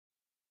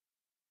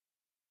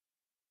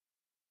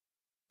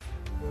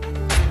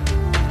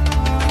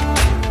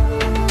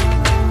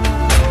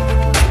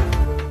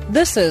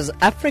This is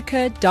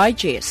Africa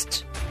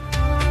Digest.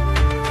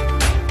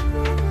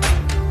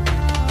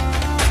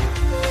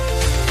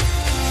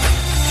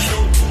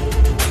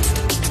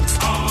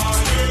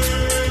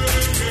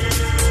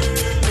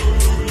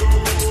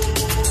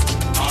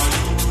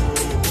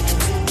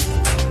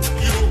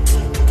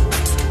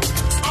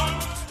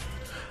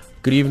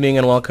 Good evening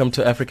and welcome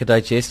to Africa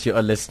Digest. You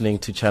are listening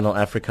to Channel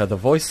Africa, the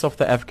voice of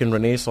the African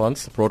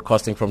Renaissance,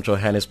 broadcasting from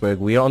Johannesburg.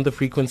 We are on the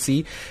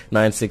frequency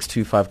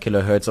 9625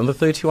 kilohertz on the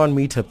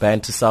 31-meter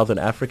band to Southern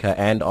Africa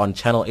and on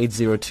Channel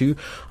 802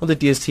 on the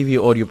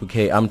DSTV audio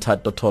bouquet. I'm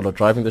Tat Dotolo,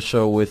 driving the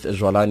show with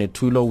Jwalane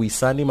Tulo,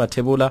 Wisani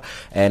Matebula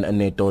and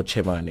Neto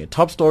Chemane.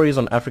 Top stories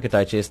on Africa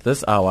Digest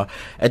this hour.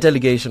 A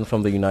delegation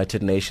from the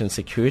United Nations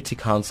Security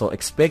Council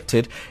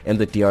expected in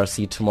the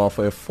DRC tomorrow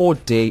for a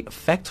 4-day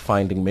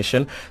fact-finding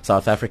mission.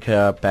 South Africa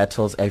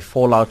battles a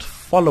fallout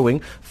following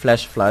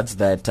flash floods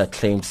that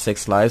claimed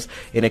 6 lives.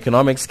 In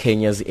economics,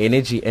 Kenya's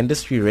energy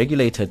industry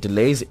regulator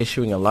delays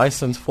issuing a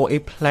license for a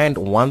planned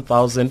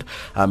 1,000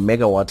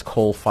 megawatt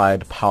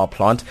coal-fired power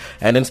plant.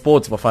 And in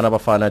sports,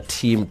 Bafana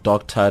team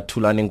Dr.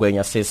 Thulani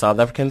Ngwenya says South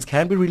Africans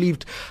can be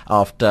relieved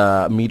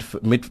after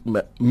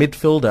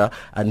midfielder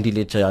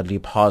Andile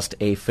Jadli passed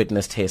a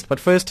fitness test.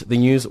 But first, the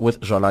news with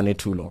Jwalane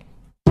Tulo.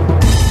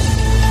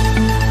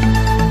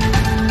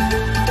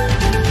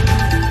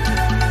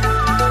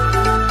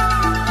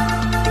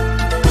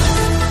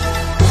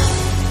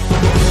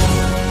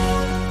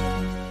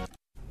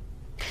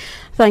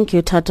 Thank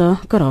you, Tato.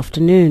 Good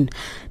afternoon.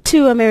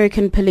 2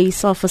 American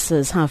police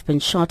officers have been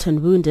shot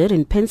and wounded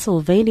in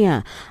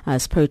Pennsylvania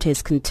as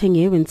protests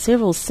continue in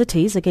several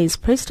cities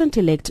against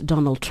President-elect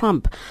Donald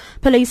Trump.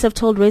 Police have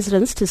told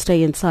residents to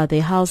stay inside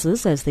their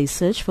houses as they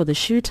search for the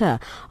shooter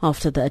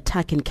after the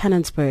attack in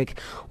Canonsburg.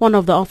 One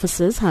of the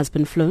officers has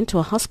been flown to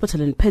a hospital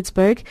in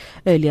Pittsburgh.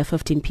 Earlier,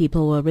 15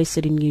 people were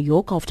arrested in New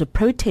York after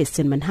protests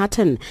in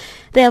Manhattan.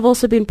 There have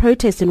also been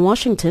protests in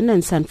Washington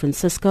and San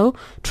Francisco.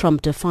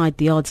 Trump defied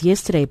the odds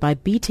yesterday by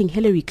beating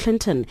Hillary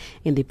Clinton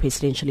in the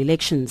presidential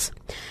elections.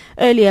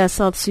 Earlier,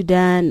 South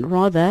Sudan,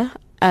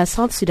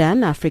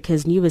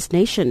 Africa's newest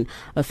nation,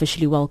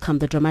 officially welcomed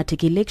the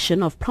dramatic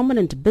election of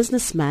prominent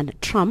businessman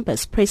Trump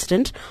as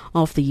president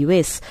of the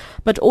U.S.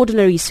 But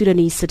ordinary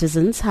Sudanese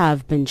citizens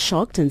have been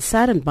shocked and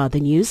saddened by the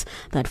news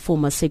that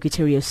former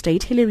Secretary of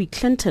State Hillary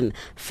Clinton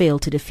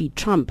failed to defeat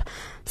Trump.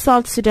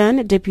 South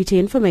Sudan Deputy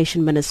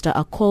Information Minister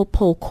Akol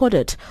Paul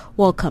Kodet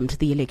welcomed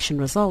the election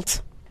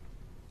results.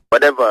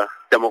 Whatever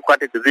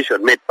democratic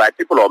decision made by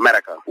people of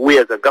America, we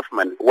as a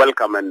government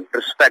welcome and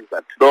respect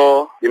that.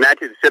 Though the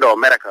United States of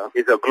America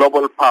is a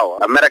global power,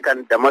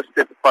 American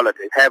domestic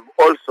politics have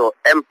also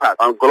impact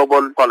on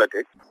global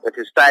politics. It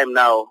is time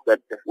now that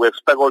we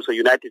expect also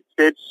United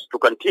States to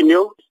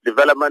continue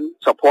development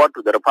support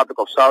to the Republic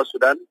of South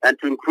Sudan and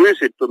to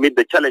increase it to meet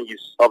the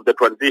challenges of the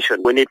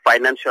transition. We need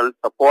financial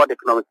support,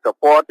 economic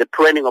support, the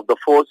training of the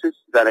forces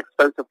is an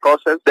expensive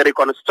process, the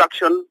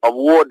reconstruction of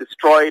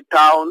war-destroyed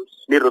towns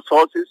need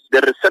resources, the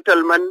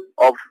resettlement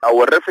of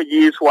our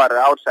refugees who are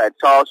outside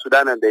South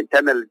Sudan and the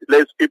internally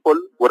displaced people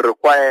will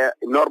require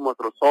enormous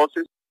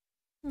resources.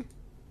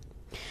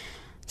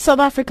 South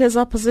Africa's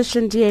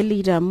opposition DA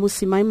leader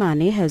Mmusi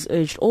Maimane has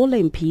urged all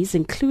MPs,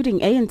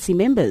 including ANC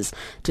members,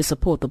 to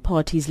support the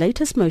party's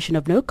latest motion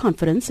of no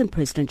confidence in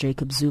President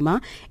Jacob Zuma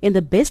in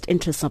the best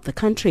interests of the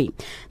country.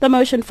 The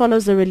motion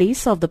follows the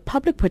release of the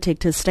Public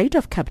Protector's State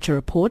of Capture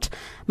report.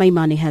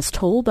 Maimane has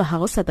told the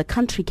House that the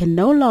country can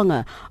no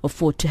longer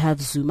afford to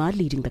have Zuma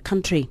leading the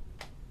country.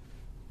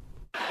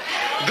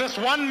 This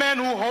one man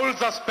who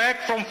holds us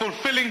back from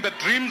fulfilling the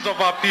dreams of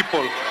our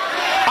people.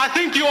 I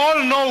think you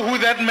all know who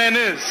that man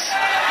is,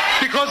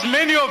 because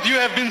many of you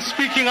have been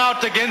speaking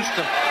out against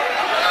him.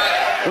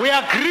 We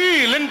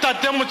agree,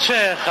 Lintate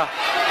Motshekga,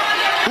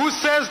 who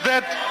says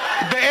that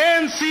the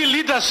ANC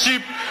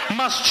leadership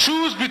must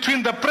choose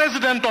between the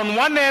president on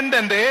one end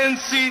and the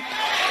ANC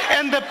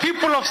and the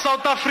people of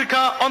South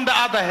Africa on the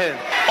other hand.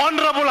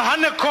 Honorable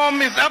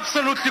Hanekom is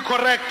absolutely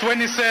correct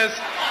when he says,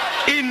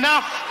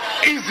 enough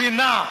is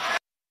enough.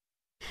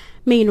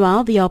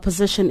 Meanwhile, the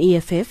opposition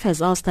EFF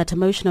has asked that a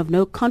motion of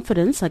no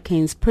confidence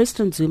against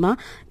President Zuma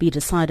be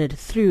decided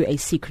through a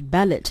secret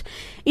ballot.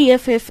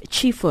 EFF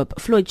Chief Whip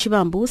Floyd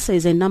Chibambu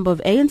says a number of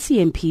ANC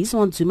MPs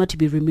want Zuma to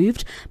be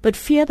removed but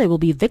fear they will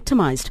be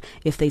victimized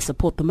if they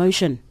support the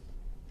motion.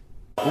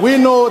 We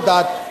know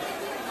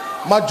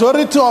that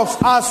majority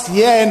of us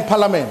here in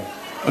Parliament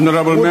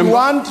would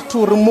want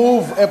to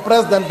remove a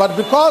president, but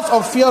because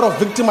of fear of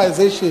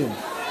victimization,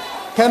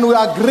 can we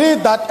agree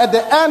that at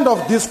the end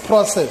of this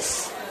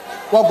process,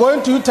 we're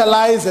going to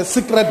utilize a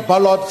secret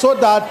ballot so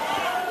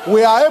that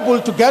we are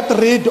able to get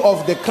rid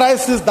of the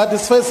crisis that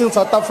is facing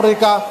South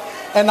Africa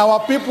and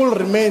our people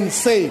remain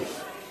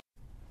safe?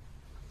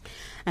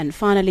 And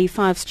finally,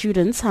 5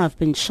 students have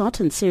been shot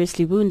and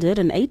seriously wounded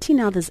and 18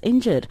 others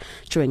injured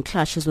during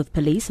clashes with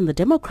police in the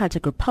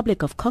Democratic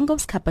Republic of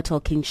Congo's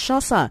capital,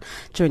 Kinshasa,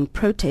 during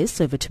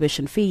protests over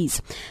tuition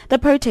fees. The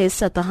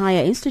protests at the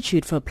Higher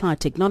Institute for Applied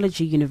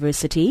Technology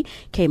University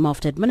came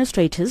after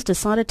administrators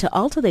decided to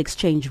alter the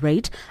exchange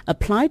rate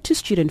applied to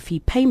student fee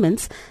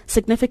payments,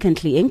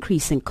 significantly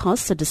increasing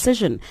costs, a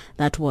decision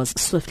that was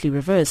swiftly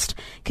reversed.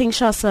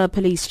 Kinshasa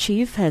Police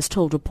Chief has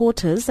told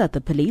reporters that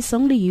the police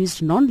only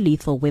used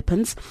non-lethal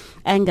weapons.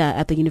 Anger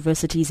at the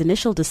university's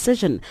initial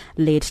decision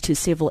led to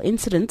several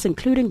incidents,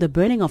 including the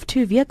burning of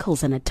 2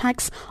 vehicles and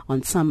attacks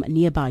on some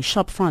nearby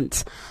shop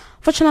fronts.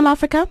 For Channel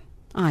Africa,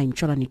 I'm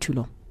Jolani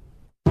Tulo.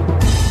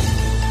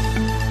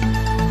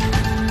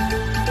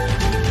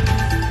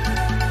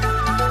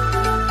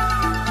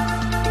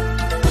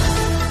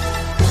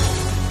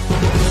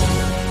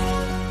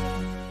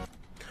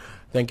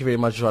 Thank you very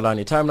much,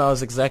 Jolani. Time now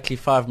is exactly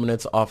 5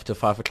 minutes after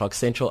 5 o'clock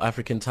Central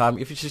African time.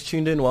 If you just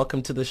tuned in,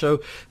 welcome to the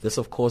show. This,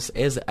 of course,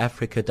 is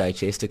Africa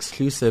Digest,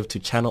 exclusive to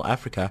Channel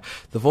Africa,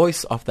 the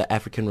voice of the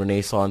African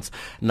Renaissance.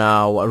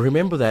 Now,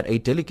 remember that a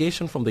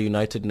delegation from the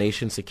United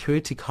Nations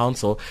Security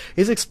Council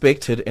is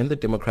expected in the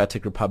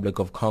Democratic Republic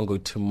of Congo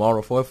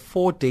tomorrow for a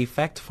 4-day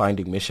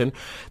fact-finding mission.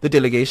 The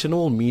delegation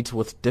will meet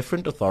with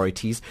different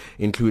authorities,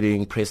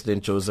 including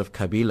President Joseph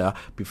Kabila,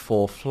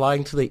 before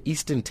flying to the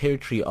Eastern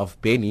Territory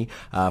of Beni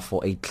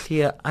for a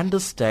clear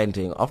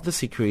understanding of the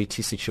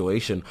security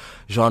situation.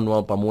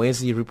 Jean-Noel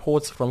Bamwezi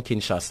reports from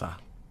Kinshasa.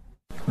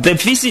 The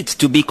visit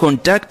to be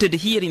conducted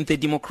here in the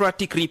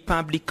Democratic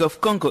Republic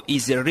of Congo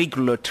is a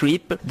regular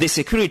trip the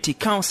Security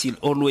Council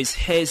always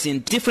has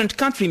in different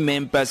country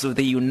members of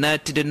the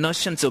United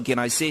Nations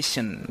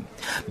Organization.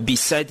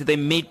 Besides the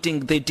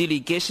meeting the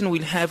delegation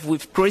will have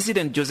with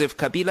President Joseph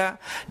Kabila,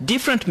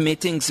 different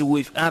meetings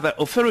with other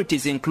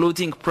authorities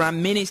including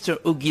Prime Minister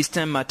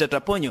Augustin Matata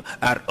Ponyo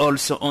are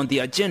also on the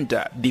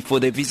agenda before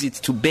the visit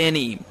to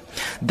Beni.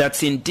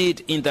 That's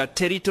indeed in the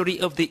territory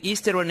of the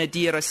eastern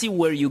DRC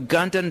where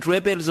Ugandan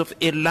rebels of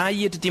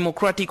allied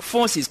democratic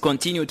forces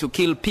continue to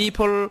kill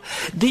people.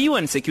 The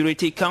UN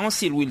Security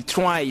Council will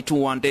try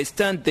to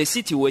understand the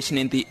situation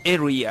in the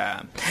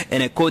area.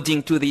 And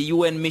according to the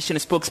UN mission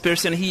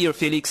spokesperson here,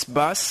 Felix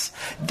Bass,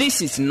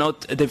 this is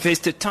not the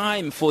first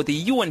time for the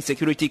UN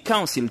Security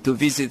Council to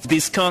visit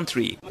this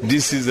country.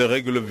 This is a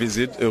regular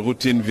visit, a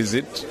routine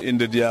visit in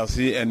the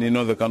DRC and in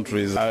other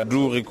countries. I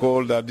do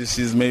recall that this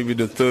is maybe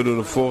the 3rd or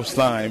the 4th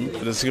time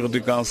the Security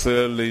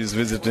Council is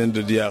visiting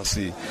the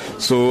DRC.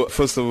 So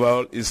first of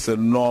all, it's a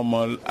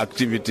normal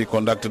activity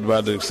conducted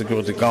by the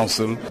Security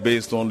Council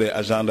based on the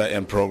agenda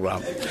and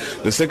program.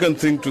 The second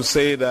thing to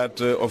say that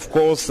of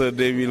course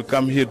they will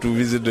come here to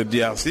visit the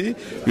DRC,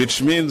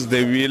 which means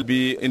they will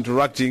be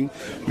interacting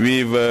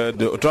with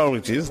the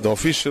authorities, the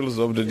officials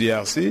of the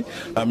DRC.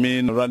 I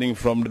mean, running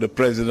from the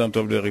President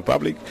of the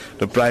Republic,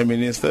 the Prime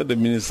Minister, the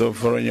Minister of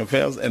Foreign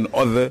Affairs, and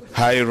other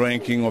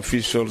high-ranking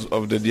officials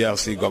of the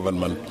DRC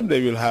government.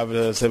 They will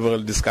have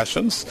several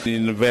discussions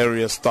in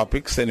various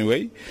topics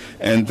anyway.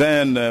 And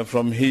then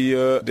from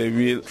here they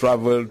will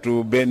travel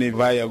to Beni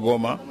via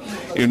Goma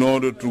in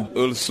order to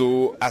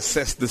also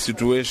assess the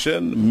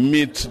situation,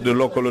 meet the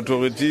local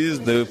authorities,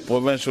 the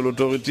provincial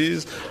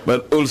authorities,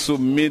 but also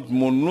meet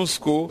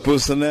MONUSCO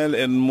personnel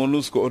and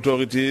MONUSCO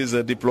authorities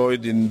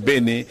deployed in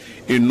Beni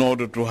in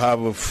order to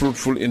have a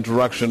fruitful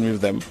interaction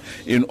with them,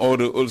 in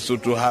order also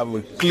to have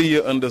a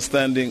clear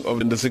understanding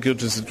of the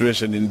security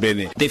situation in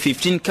Beni. The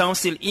 15th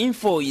Council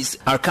envoys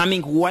are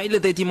coming while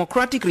the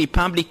Democratic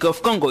Republic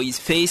of Congo is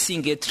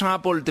facing a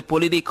troubled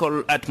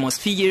political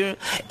atmosphere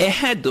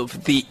ahead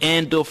of the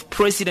end of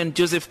President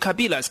Joseph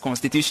Kabila's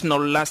constitutional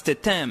last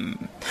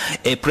term.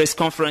 A press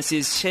conference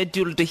is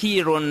scheduled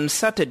here on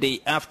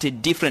Saturday after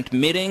different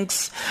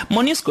meetings.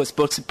 MONUSCO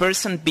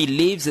spokesperson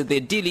believes the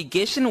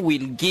delegation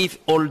will give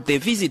all the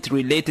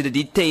visit-related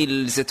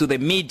details to the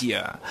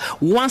media.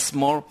 Once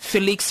more,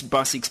 Felix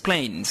Bass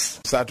explains.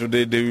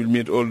 Saturday they will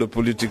meet all the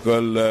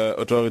political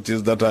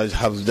authorities that I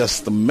have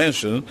just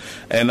mentioned,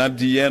 and at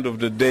the end of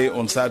the day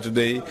on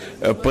Saturday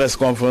a press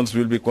conference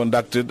will be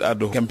conducted at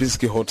the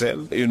Kempinski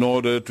Hotel in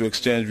order to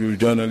exchange with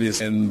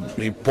journalists and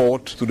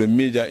report to the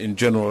media in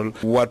general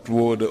what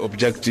were the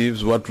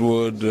objectives, what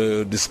were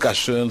the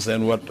discussions,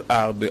 and what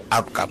are the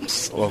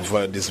outcomes of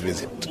this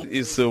visit.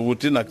 It's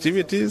routine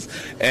activities,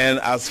 and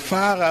as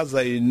far as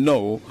I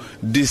know,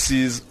 this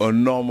is a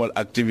normal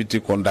activity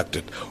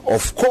conducted.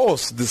 Of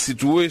course, the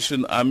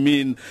situation,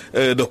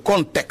 the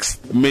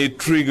context may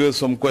trigger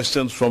some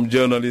questions from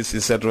journalists,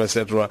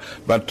 etc.,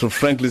 but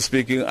frankly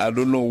speaking, I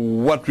don't know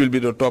what will be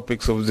the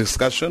topics of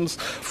discussions,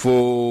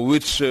 for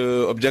which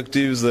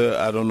objectives,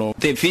 I don't know.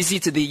 The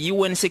visit to the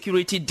UN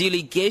security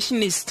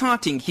delegation is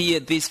starting here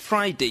this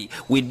Friday,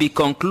 will be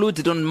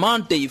concluded on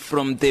Monday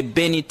from the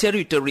Beni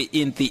territory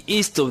in the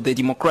east of the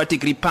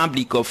Democratic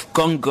Republic of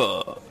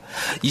Congo.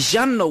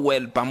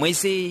 Jean-Noel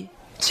Bamwezi,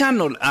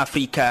 Channel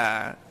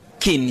Africa,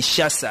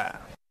 Kinshasa.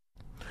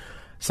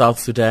 South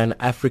Sudan,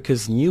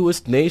 Africa's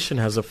newest nation,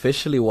 has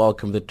officially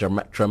welcomed the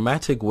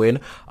dramatic win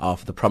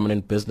of the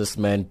prominent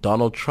businessman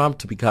Donald Trump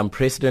to become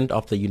president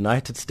of the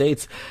United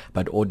States.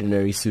 But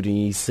ordinary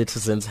Sudanese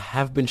citizens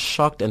have been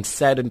shocked and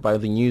saddened by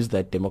the news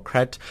that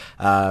Democrat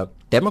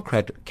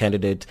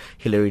candidate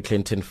Hillary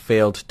Clinton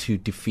failed to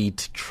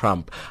defeat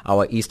Trump.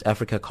 Our East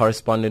Africa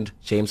correspondent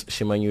James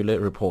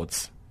Shimanyule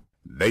reports.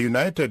 The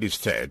United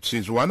States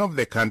is one of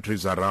the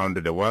countries around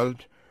the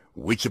world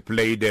which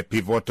played a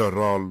pivotal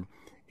role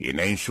in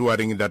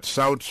ensuring that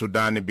South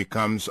Sudan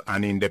becomes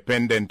an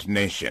independent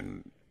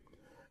nation.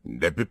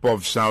 The people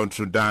of South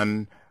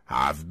Sudan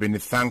have been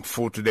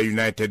thankful to the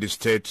United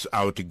States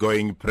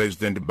outgoing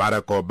President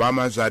Barack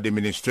Obama's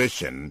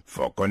administration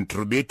for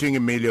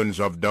contributing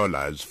millions of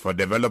dollars for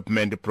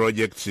development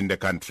projects in the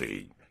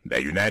country.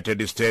 The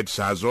United States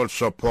has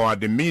also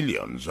poured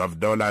millions of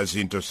dollars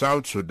into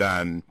South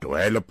Sudan to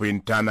help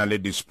internally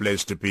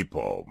displaced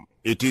people.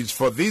 It is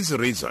for these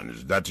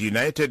reasons that the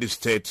United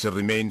States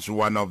remains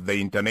one of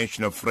the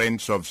international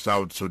friends of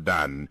South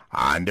Sudan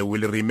and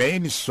will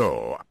remain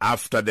so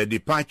after the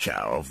departure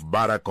of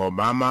Barack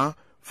Obama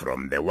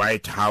from the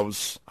White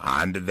House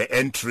and the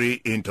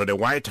entry into the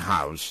White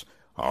House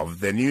of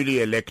the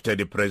newly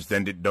elected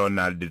President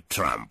Donald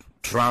Trump.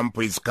 Trump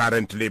is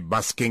currently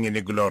basking in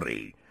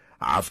glory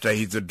after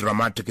his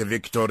dramatic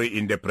victory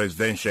in the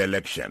presidential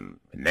election.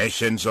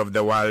 Nations of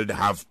the world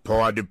have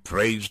poured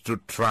praise to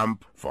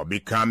Trump for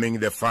becoming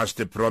the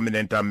first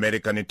prominent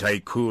American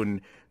tycoon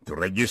to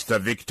register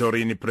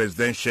victory in a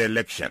presidential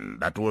election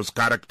that was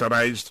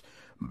characterized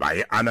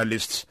by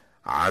analysts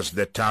as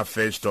the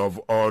toughest of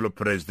all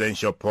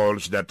presidential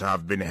polls that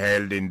have been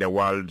held in the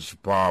world's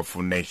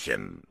powerful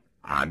nation.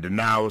 And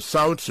now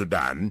South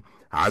Sudan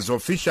has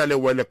officially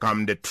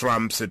welcomed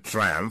Trump's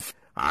triumph,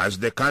 as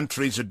the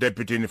country's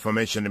Deputy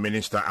Information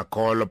Minister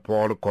Akol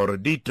Paul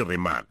Korodit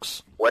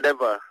remarks.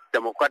 Whatever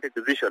democratic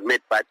decision made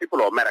by people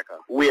of America,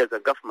 we as a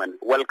government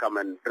welcome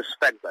and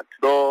respect that.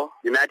 Though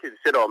the United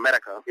States of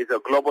America is a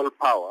global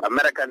power,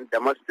 American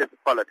domestic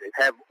politics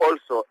have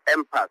also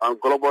impact on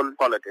global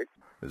politics.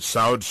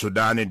 South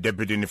Sudan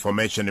Deputy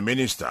Information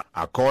Minister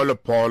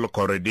Akol Paul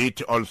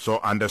Korodit also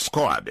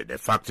underscored the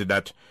fact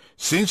that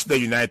since the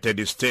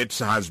United States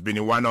has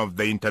been one of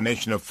the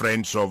international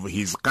friends of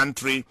his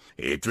country,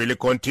 it will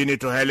continue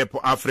to help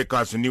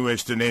Africa's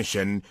newest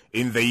nation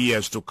in the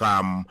years to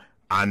come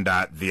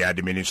under the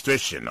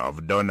administration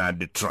of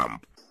Donald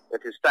Trump.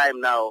 It is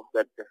time now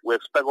that we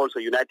expect also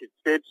the United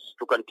States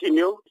to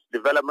continue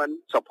development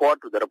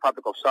support to the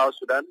Republic of South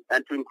Sudan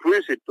and to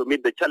increase it to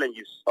meet the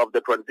challenges of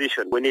the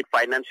transition. We need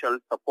financial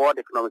support,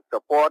 economic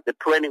support. The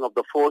training of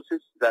the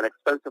forces is an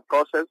expensive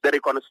process. The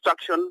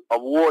reconstruction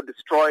of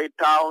war-destroyed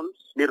towns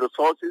need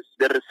resources.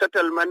 The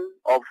resettlement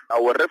of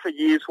our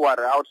refugees who are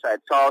outside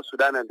South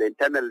Sudan and the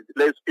internally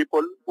displaced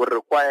people will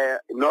require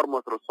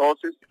enormous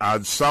resources.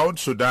 As South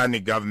Sudan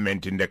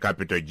government in the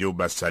capital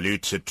Juba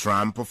salutes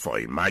Trump for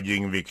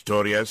emerging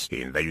victorious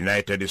in the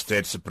United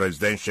States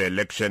presidential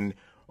election,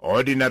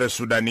 ordinary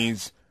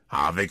Sudanese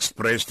have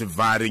expressed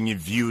varying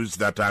views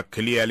that are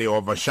clearly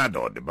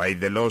overshadowed by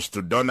the loss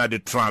to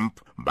Donald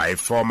Trump by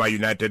former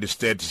United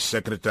States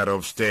Secretary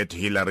of State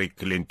Hillary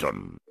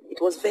Clinton.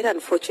 It was very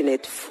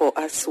unfortunate for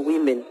us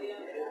women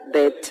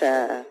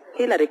that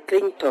Hillary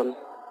Clinton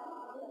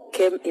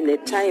came in a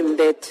time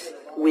that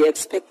we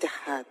expected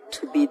her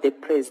to be the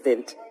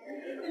president.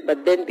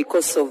 But then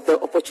because of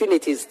the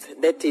opportunities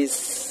that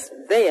is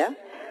there,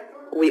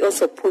 we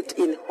also put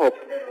in hope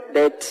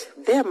that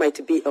there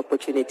might be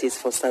opportunities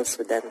for South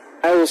Sudan.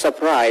 I was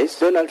surprised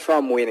Donald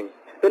Trump winning.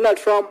 Donald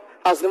Trump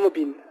has never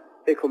been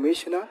a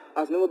commissioner,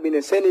 has never been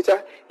a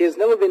senator, he has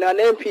never been an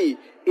MP.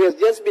 He has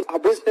just been a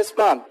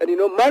businessman.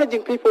 And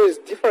managing people is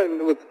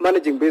different with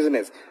managing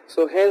business.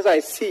 So hence I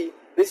see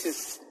this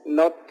is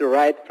not the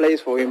right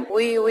place for him.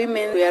 We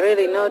women, we are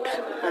really not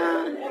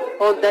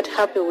all that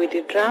happy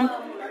with Trump,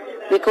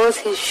 because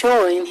he's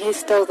showing his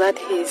style that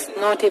he's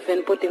not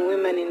even putting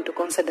women into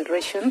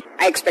consideration.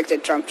 I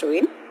expected Trump to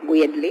win,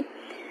 weirdly.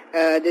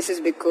 This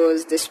is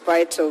because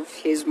despite of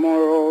his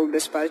moral,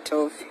 despite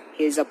of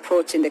his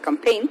approach in the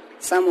campaign,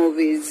 some of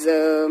his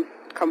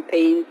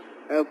campaign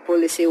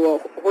policy were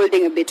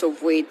holding a bit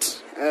of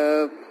weight.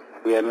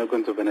 We are not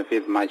going to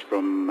benefit much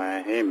from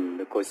him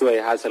because he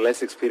has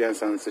less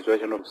experience in the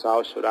situation of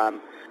South Sudan.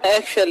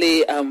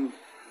 Actually, I'm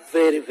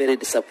very, very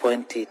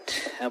disappointed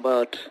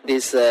about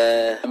this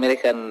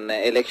American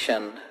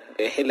election.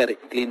 Hillary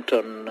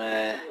Clinton,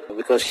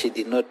 because she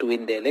did not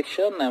win the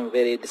election, I'm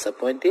very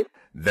disappointed.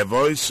 The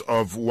voice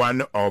of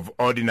one of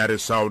ordinary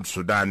South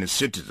Sudan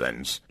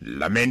citizens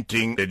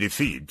lamenting the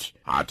defeat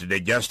at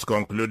the just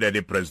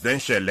concluded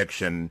presidential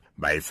election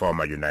by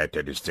former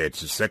United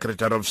States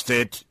Secretary of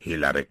State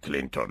Hillary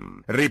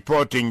Clinton.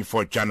 Reporting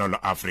for Channel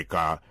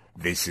Africa,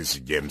 this is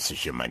James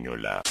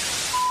Shimanyula.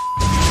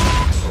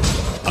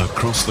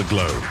 Across the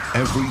globe,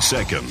 every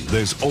second,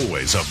 there's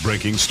always a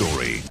breaking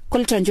story.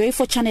 Kolitanjoy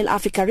for Channel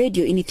Africa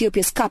Radio in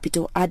Ethiopia's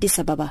capital, Addis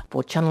Ababa.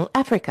 For Channel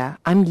Africa,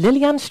 I'm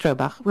Lilian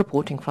Strobach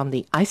reporting from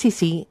the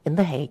ICC in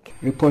The Hague.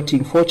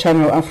 Reporting for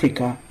Channel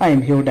Africa, I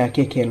am Hilda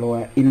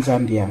Kekeloa in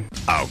Zambia.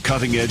 Our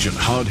cutting-edge and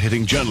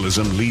hard-hitting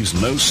journalism leaves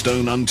no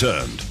stone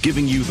unturned,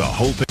 giving you the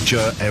whole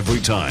picture every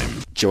time.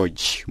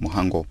 George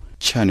Muhango,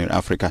 Channel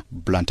Africa,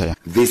 Blantyre.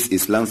 This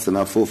is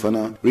Lansana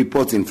Fofana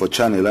reporting for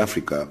Channel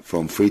Africa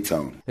from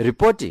Freetown.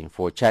 Reporting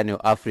for Channel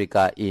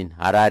Africa in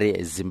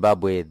Harare,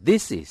 Zimbabwe,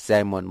 this is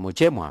Simon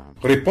Muchemwa.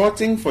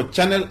 Reporting for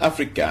Channel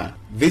Africa,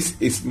 this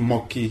is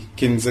Moki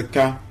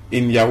Kinzeka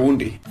in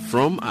Yaoundé.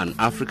 From an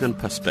African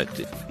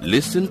perspective,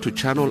 listen to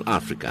Channel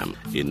Africa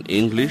in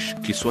English,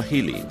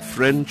 Kiswahili,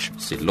 French,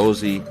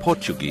 Silozi,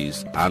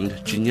 Portuguese, and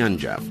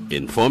Chinyanja,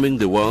 informing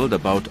the world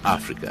about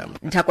Africa.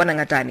 Ntakwana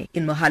Ngatani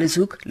in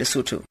Mohalizuk,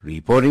 Lesotho.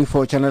 Reporting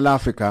for Channel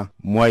Africa,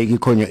 Mwai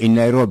Gikonyo in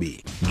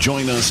Nairobi.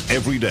 Join us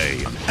every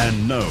day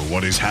and know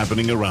what is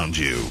happening around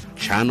you.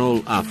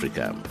 Channel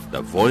Africa,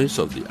 the voice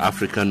of the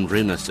African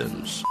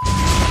Renaissance.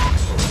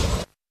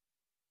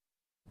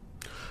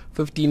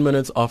 15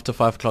 minutes after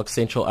 5 o'clock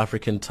Central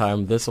African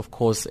time. This, of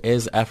course,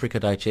 is Africa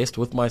Digest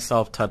with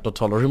myself, Tato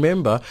Tolo.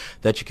 Remember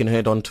that you can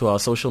head on to our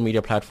social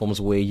media platforms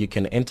where you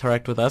can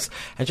interact with us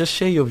and just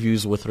share your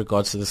views with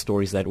regards to the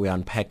stories that we're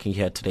unpacking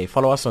here today.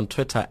 Follow us on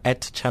Twitter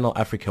at Channel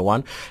Africa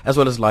 1, as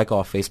well as like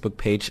our Facebook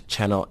page,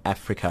 Channel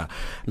Africa.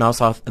 Now,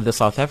 the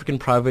South African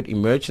private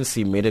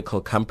emergency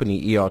medical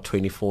company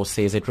ER24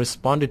 says it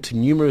responded to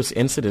numerous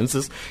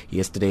incidences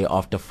yesterday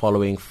after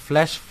following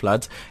flash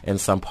floods in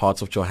some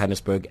parts of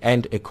Johannesburg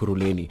and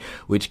Ekurhuleni,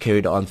 which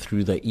carried on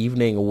through the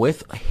evening.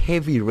 With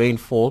heavy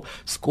rainfall,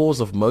 scores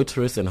of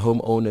motorists and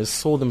homeowners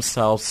saw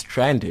themselves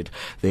stranded.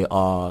 There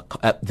are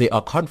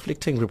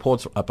conflicting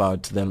reports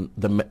about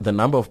the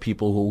number of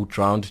people who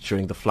drowned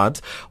during the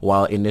floods.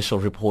 While initial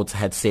reports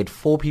had said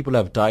 4 people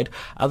have died,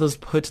 others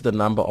put the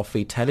number of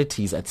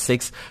fatalities at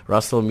 6.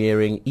 Russell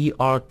Meering,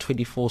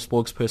 ER24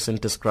 spokesperson,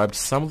 described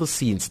some of the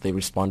scenes they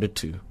responded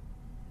to.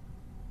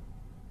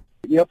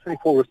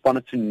 ER24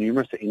 responded to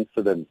numerous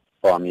incidents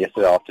from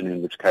yesterday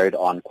afternoon, which carried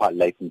on quite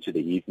late into the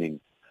evening.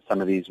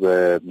 Some of these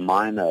were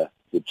minor,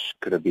 which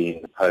could have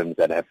been homes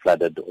that have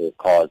flooded or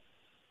cars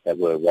that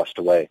were washed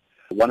away.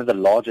 One of the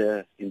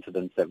larger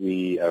incidents that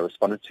we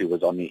responded to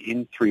was on the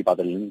N3 by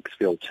the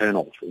Linksfield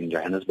Tunnel in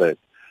Johannesburg.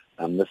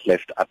 This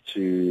left up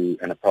to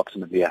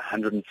approximately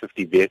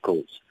 150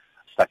 vehicles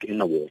stuck in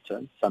the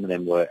water. Some of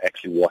them were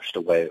actually washed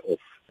away off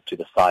to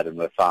the side and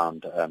were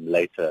found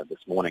later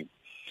this morning.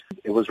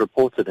 It was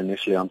reported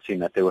initially on scene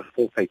that there were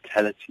 4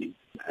 fatalities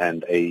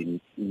and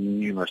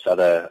numerous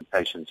other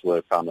patients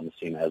were found on the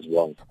scene as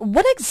well.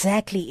 What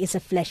exactly is a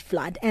flash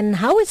flood and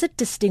how is it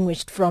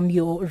distinguished from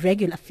your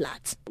regular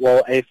floods?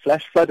 Well, a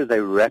flash flood is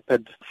a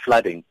rapid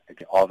flooding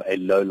of a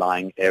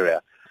low-lying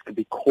area. It could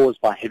be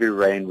caused by heavy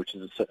rain, which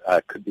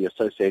could be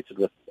associated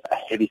with a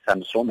heavy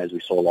thunderstorm, as we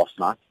saw last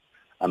night,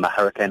 a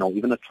hurricane, or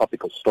even a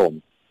tropical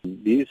storm.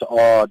 These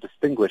are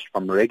distinguished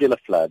from regular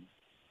floods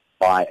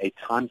by a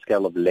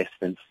timescale of less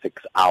than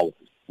 6 hours,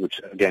 which,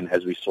 again,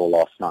 as we saw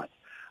last night.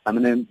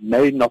 And there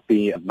may not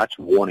be much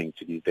warning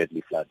to these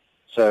deadly floods.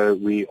 So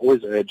we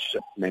always urge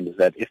members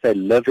that if they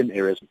live in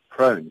areas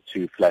prone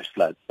to flash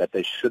floods, that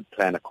they should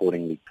plan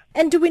accordingly.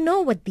 And do we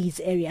know what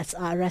these areas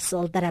are,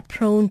 Russell, that are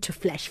prone to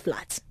flash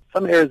floods?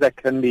 Some areas that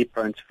can be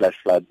prone to flash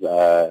floods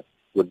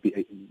would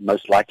be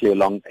most likely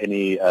along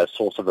any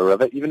source of a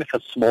river, even if a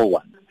small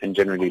one, and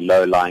generally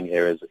low-lying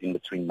areas in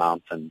between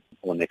mountains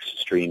or next to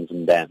streams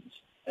and dams,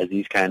 as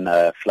these can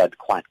flood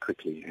quite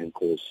quickly and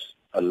cause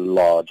a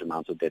large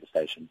amount of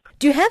devastation.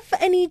 Do you have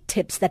any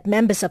tips that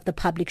members of the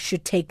public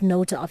should take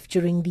note of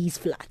during these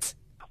floods?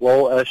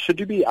 Well, should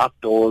you be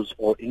outdoors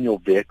or in your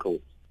vehicle,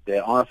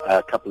 there are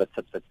a couple of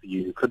tips that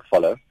you could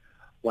follow.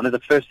 One of the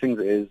first things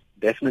is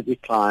definitely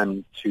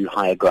climb to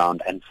higher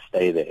ground and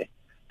stay there.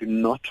 Do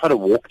not try to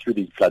walk through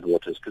these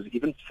floodwaters, because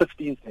even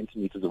 15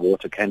 centimeters of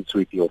water can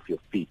sweep you off your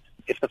feet.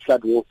 If the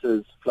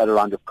floodwaters flood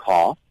around your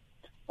car,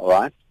 all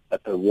right,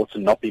 but the water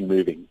not be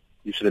moving,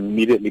 you should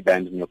immediately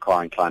abandon your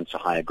car and climb to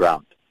higher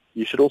ground.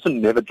 You should also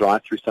never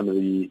drive through some of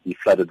the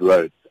flooded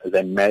roads, as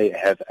they may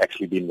have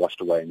actually been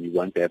washed away and you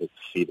won't be able to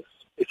see this.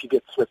 If you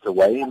get swept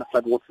away in the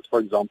floodwaters, for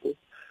example,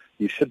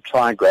 you should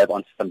try and grab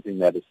onto something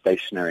that is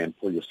stationary and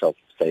pull yourself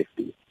to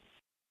safety.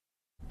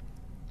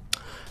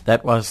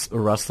 That was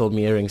Russell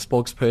Meering,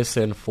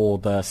 spokesperson for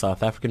the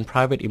South African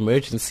private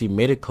emergency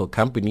medical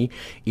company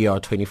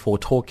ER24,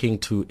 talking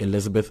to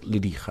Elizabeth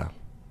Lidicha.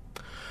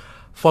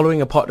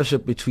 Following a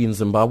partnership between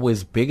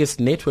Zimbabwe's biggest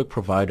network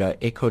provider,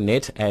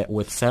 Econet,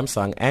 with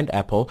Samsung and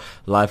Apple,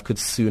 life could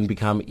soon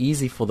become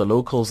easy for the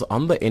locals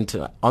on the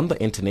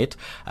internet.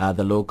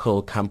 The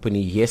local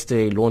company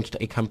yesterday launched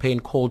a campaign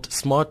called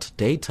Smart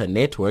Data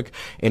Network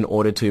in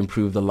order to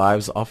improve the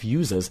lives of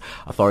users.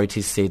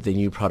 Authorities said the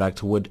new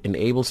product would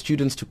enable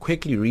students to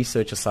quickly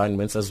research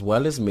assignments as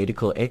well as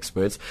medical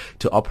experts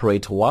to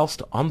operate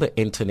whilst on the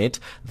internet,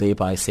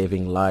 thereby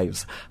saving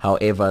lives.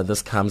 However,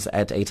 this comes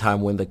at a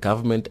time when the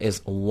government is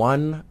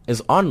on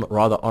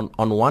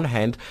one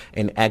hand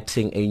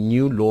enacting a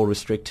new law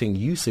restricting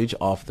usage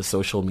of the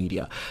social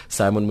media.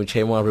 Simon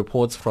Muchemwa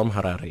reports from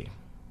Harare.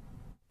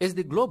 As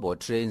the global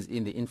trends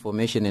in the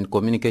information and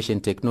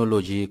communication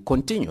technology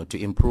continue to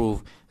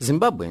improve,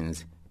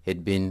 Zimbabweans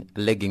had been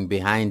lagging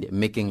behind,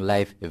 making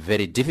life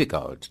very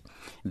difficult.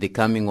 The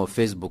coming of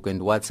Facebook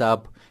and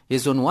WhatsApp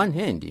has on one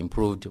hand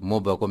improved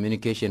mobile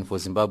communication for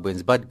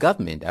Zimbabweans, but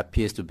government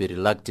appears to be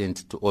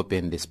reluctant to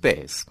open the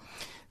space.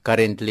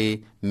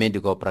 Currently,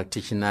 medical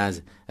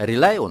practitioners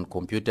rely on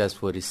computers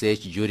for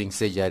research during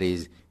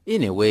surgeries,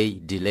 in a way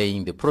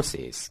delaying the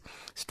process.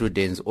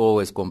 Students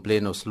always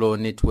complain of slow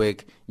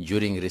network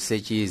during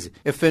researches,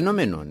 a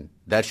phenomenon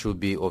that should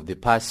be of the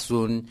past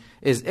soon,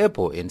 as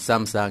Apple and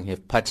Samsung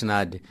have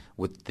partnered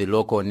with the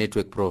local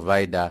network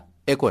provider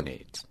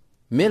Econet.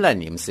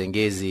 Melanie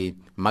Msengezi,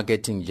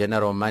 Marketing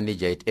General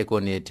Manager at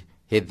Econet,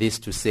 had this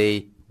to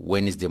say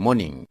Wednesday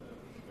morning.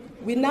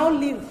 We now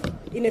live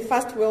in a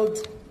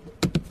fast-paced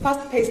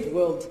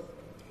world,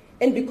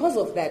 and because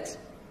of that,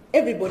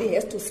 everybody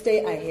has to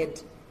stay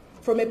ahead.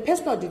 From a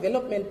personal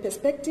development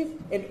perspective,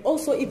 and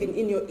also even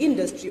in your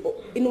industry or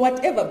in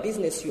whatever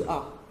business you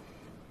are.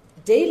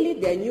 Daily,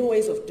 there are new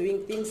ways of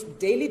doing things.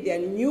 Daily, there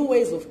are new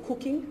ways of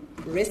cooking,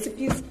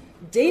 recipes.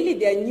 Daily,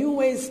 there are new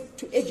ways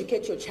to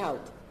educate your child.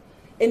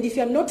 And if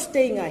you're not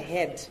staying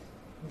ahead,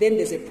 then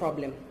there's a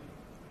problem.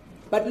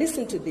 But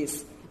listen to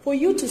this. For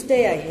you to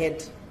stay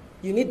ahead,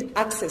 you need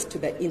access to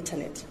the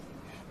internet.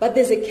 But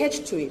there's a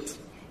catch to it.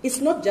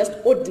 It's not just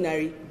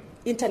ordinary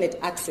internet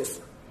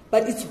access,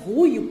 but it's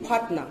who you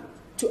partner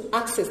to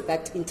access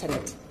that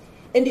internet.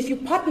 And if you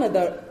partner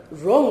the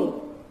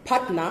wrong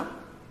partner,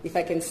 if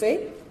I can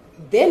say,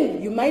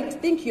 then you might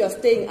think you are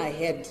staying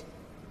ahead,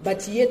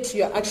 but yet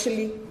you are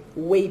actually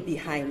way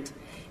behind.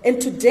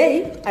 And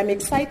today, I'm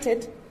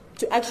excited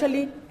to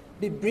actually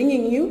be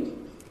bringing you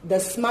the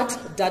Smart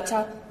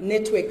Data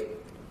Network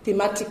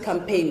thematic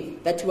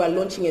campaign that we are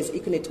launching as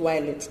Econet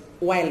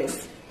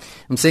Wireless.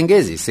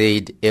 Msengezi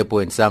said Apple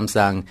and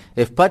Samsung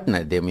have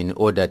partnered them in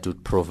order to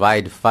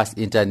provide fast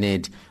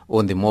internet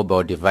on the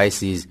mobile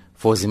devices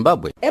for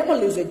Zimbabwe.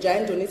 Apple is a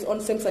giant on its own,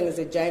 Samsung is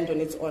a giant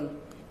on its own.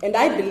 And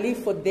I believe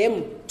for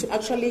them to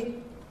actually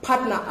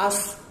partner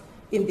us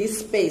in this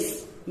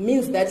space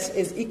means that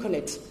as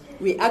Econet,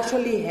 we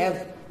actually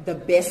have the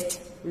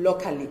best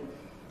locally.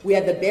 We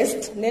are the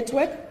best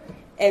network,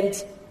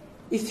 and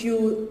if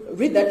you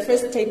read that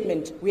first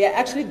statement, we are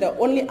actually the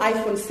only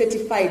iPhone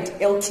certified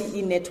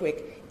LTE network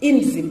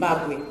in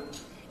Zimbabwe.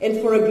 And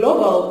for a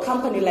global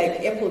company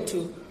like Apple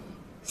to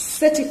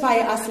certify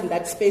us in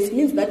that space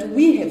means that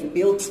we have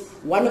built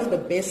one of the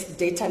best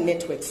data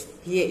networks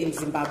here in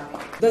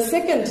Zimbabwe.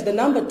 The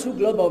number 2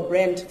 global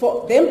brand,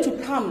 for them to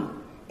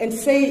come and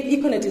say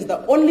Econet is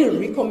the only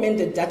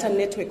recommended data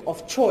network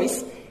of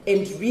choice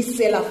and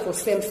reseller for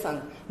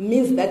Samsung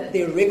means that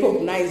they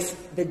recognize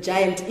the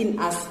giant in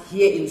us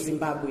here in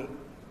Zimbabwe.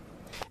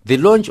 The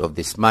launch of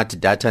the Smart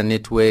Data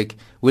Network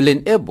will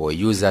enable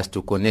users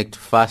to connect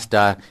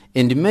faster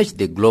and match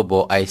the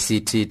global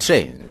ICT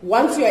trend.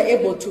 Once you are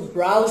able to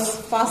browse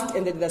fast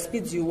and at the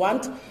speeds you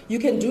want, you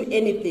can do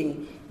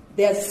anything.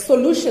 There are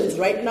solutions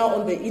right now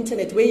on the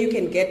internet where you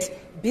can get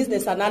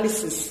business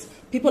analysis.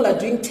 People are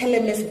doing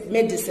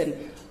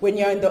telemedicine. When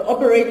you're in the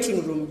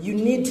operating room, you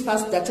need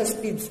fast data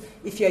speeds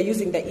if you're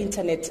using the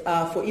internet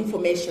for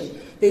information.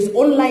 There's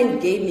online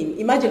gaming.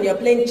 Imagine you're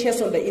playing chess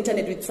on the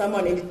internet with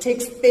someone and it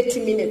takes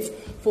 30 minutes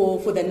for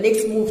the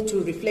next move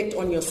to reflect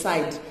on your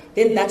side.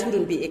 Then that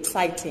wouldn't be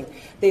exciting.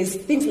 There's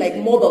things like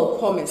mobile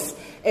commerce.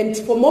 And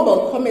for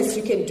mobile commerce,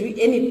 you can do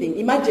anything.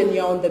 Imagine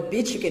you're on the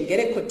beach, you can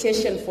get a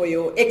quotation for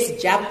your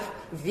ex-Jap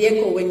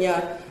vehicle when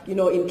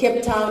you're in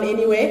Cape Town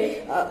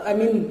anyway.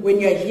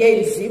 When you're here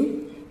in Zim,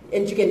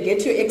 and you can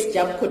get your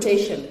ex-Jap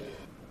quotation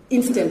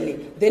instantly.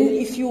 Then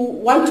if you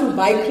want to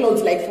buy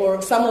clothes, like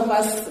for some of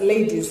us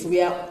ladies,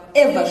 we are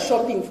ever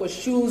shopping for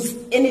shoes,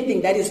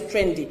 anything that is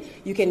trendy,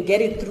 you can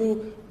get it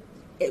through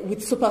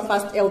with super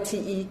fast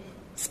LTE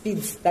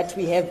speeds that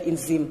we have in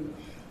Zim.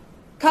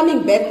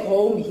 Coming back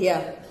home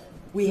here,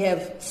 we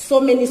have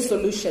so many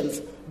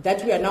solutions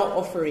that we are now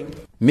offering.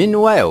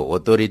 Meanwhile,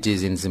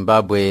 authorities in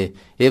Zimbabwe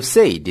have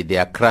said they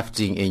are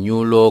crafting a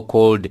new law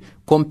called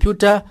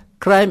Computer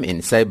Crime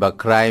and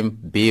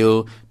Cybercrime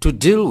Bill to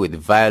deal with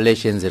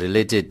violations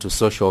related to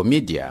social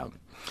media.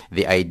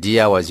 The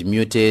idea was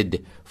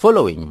mooted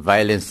following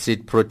violent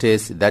street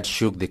protests that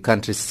shook the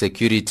country's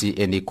security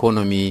and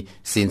economy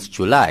since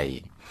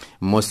July.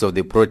 Most of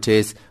the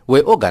protests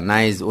were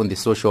organized on the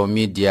social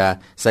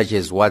media such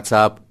as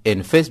WhatsApp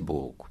and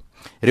Facebook.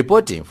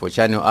 Reporting for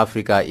Channel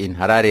Africa in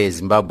Harare,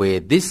 Zimbabwe,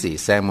 this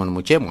is Simon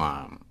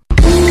Muchemwa.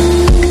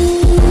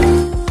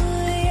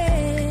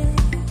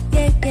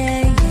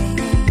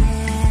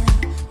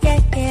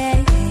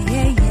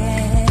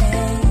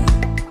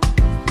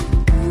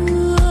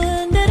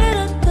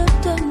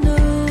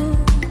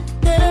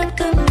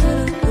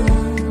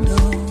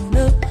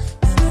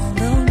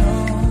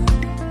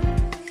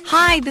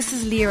 Hi, this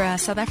is Lyra,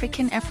 South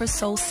African Afro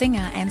Soul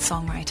singer and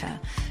songwriter.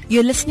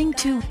 You're listening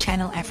to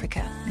Channel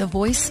Africa, the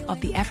voice of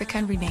the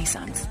African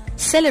Renaissance,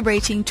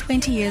 celebrating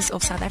 20 years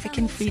of South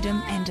African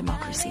freedom and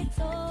democracy.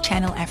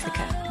 Channel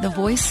Africa, the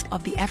voice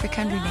of the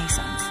African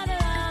Renaissance.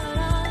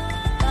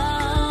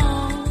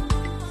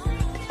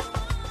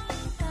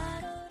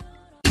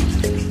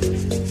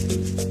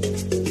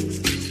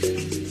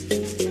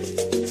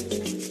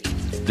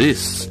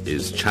 This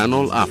is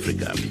Channel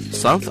Africa,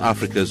 South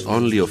Africa's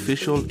only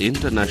official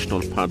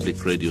international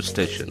public radio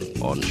station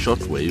on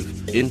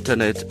shortwave,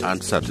 internet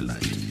and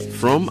satellite.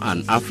 From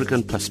an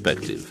African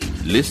perspective,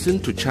 listen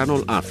to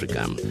Channel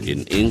Africa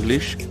in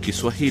English,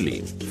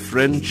 Kiswahili,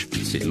 French,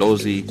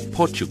 Silozi,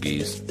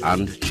 Portuguese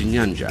and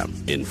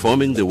Chinyanja,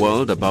 informing the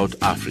world about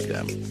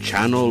Africa.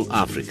 Channel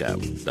Africa,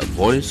 the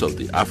voice of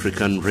the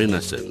African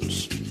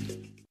Renaissance.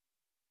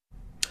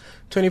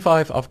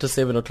 25 after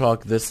 7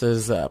 o'clock. This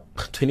is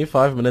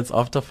 25 minutes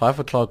after 5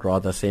 o'clock,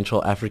 rather,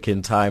 Central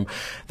African time.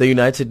 The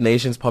United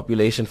Nations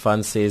Population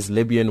Fund says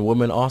Libyan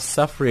women are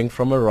suffering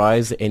from a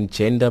rise in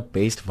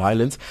gender-based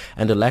violence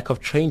and a lack of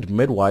trained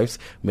midwives,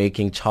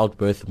 making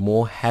childbirth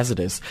more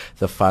hazardous.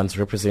 The fund's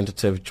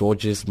representative,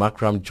 Georges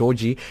Makram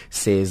Georgi,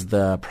 says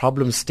the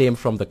problems stem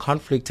from the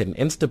conflict and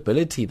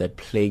instability that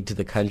plagued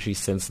the country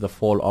since the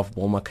fall of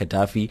Muammar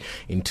Gaddafi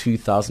in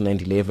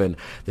 2011.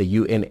 The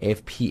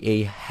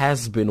UNFPA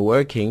has been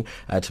working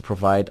to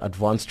provide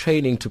advanced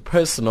training to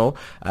personnel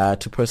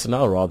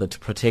to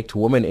protect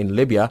women in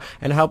Libya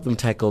and help them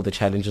tackle the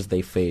challenges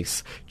they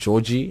face.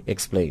 Georgie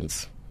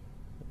explains.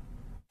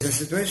 The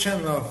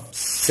situation of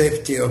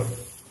safety of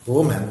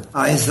women,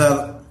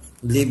 either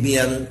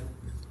Libyan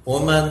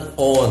woman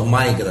or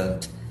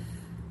migrant,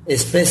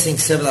 is facing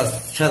several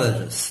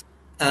challenges.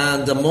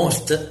 And the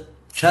most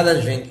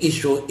challenging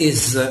issue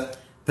is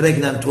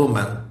pregnant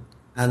women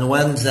and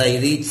when they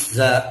reach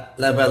the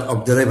level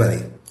of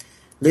delivery.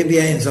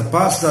 Libya in the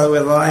past are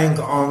relying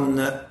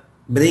on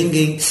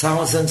bringing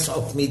thousands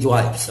of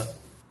midwives,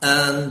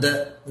 and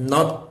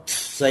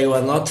they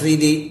were not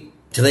really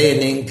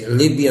training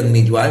Libyan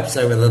midwives.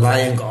 They were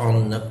relying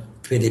on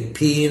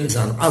Philippines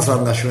and other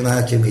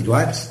nationality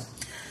midwives.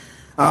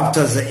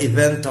 After the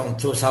event on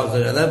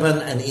 2011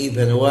 and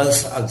even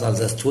worse after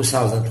the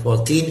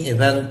 2014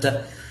 event,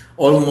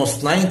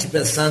 almost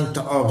 90%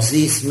 of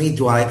these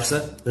midwives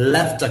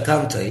left the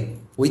country,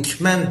 which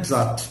meant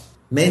that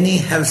many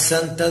health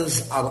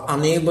centers are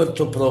unable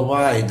to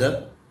provide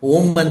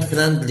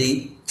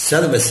woman-friendly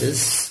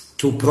services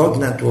to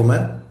pregnant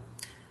women,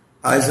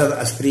 either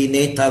as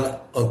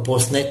prenatal or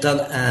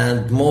postnatal,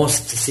 and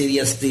most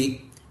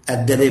seriously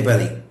at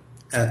delivery,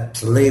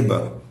 at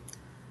labor.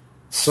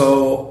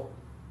 So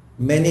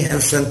many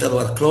health centers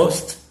were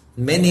closed.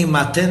 Many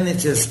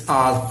maternities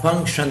are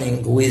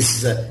functioning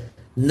with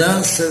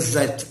nurses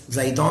that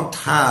they don't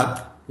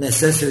have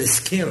necessary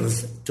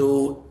skills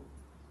to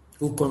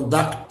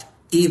conduct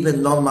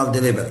even normal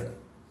delivery.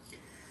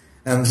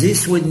 And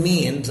this would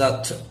mean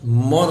that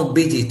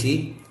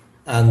morbidity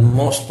and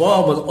most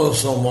probably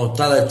also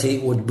mortality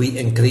would be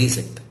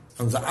increasing.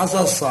 On the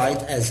other side,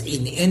 as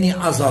in any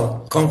other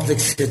conflict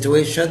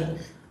situation,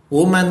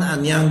 women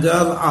and young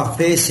girls are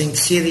facing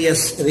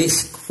serious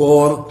risk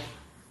for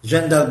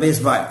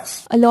gender-based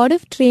violence. A lot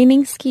of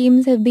training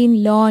schemes have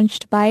been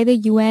launched by the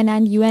UN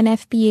and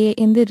UNFPA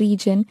in the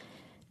region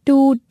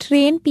to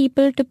train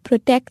people to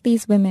protect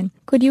these women.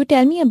 Could you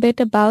tell me a bit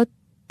about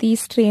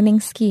these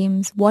training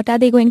schemes? What are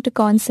they going to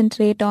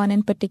concentrate on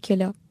in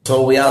particular?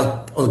 So we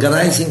are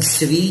organizing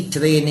 3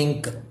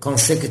 training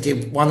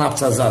consecutive, one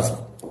after the other.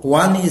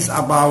 One is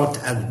about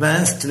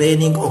advanced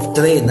training of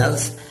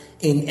trainers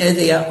in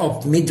area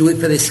of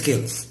midwifery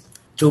skills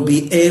to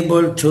be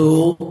able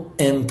to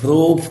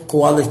improve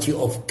quality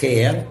of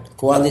care,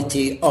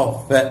 quality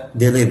of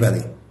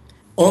delivery.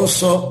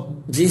 Also,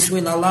 this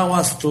will allow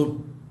us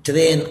to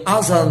train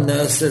other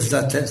nurses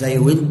that they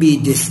will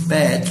be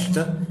dispatched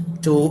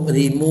to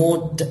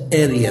remote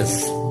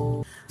areas.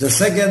 The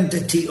second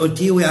TOT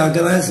we are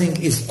organizing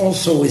is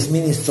also with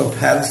Minister of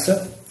Health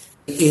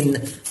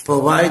in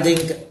providing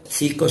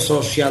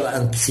psychosocial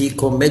and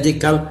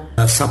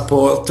psychomedical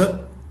support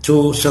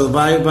to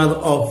survivors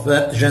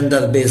of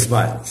gender-based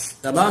violence.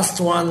 The last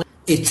one,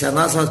 it's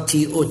another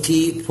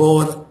TOT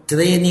for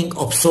training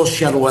of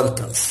social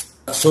workers.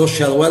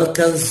 Social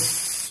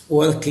workers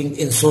working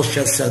in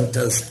social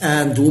centers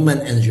and women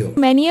NGOs.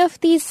 Many of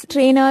these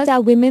trainers are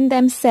women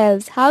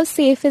themselves. How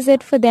safe is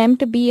it for them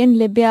to be in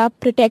Libya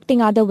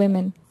protecting other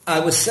women? I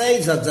would say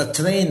that the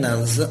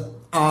trainers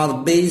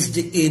are based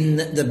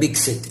in the big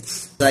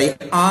cities. They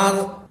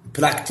are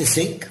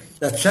practicing.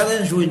 The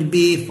challenge will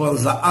be for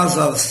the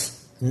other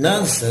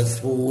nurses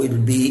who will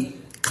be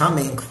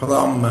coming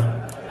from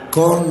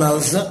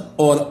corners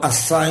or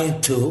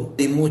assigned to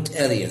remote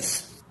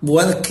areas.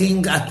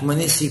 Working at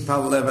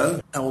municipal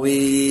level,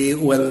 we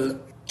will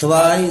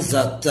try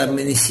that the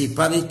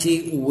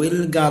municipality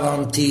will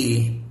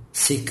guarantee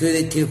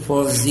security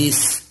for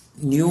these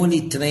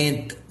newly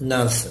trained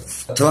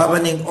nurses.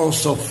 Traveling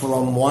also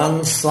from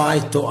one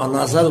side to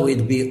another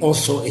will be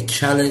also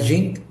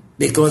challenging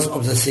because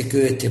of the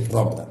security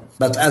problem.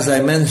 But as I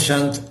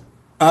mentioned,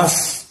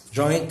 us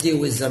jointly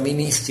with the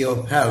Ministry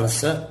of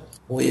Health,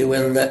 we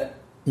will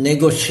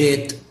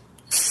negotiate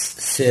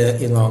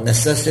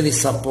necessary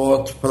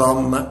support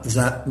from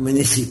the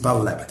municipal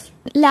level.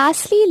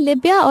 Lastly,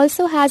 Libya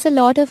also has a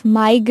lot of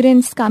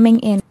migrants coming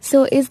in.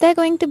 So is there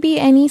going to be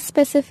any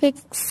specific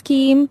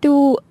scheme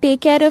to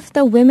take care of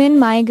the women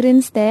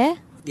migrants there?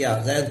 Yeah,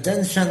 the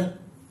intention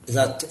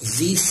that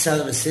these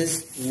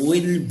services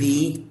will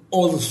be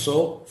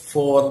also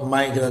for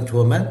migrant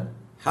women.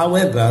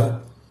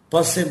 However,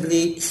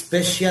 possibly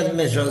special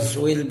measures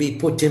will be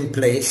put in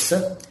place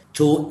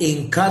to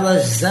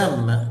encourage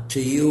them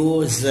to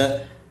use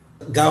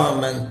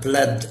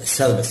government-led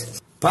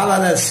services.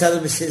 Parallel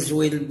services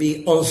will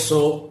be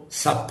also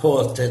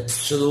supported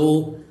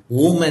through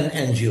women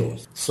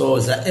NGOs. So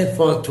the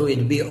effort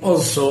will be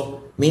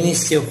also,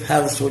 Ministry of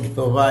Health will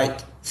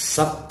provide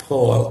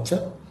support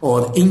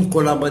or in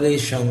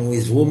collaboration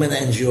with women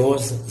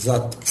NGOs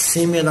that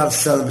similar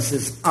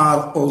services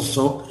are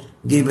also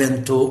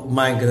given to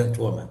migrant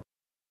women.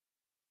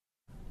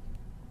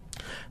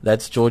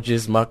 That's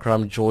Georges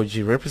Makram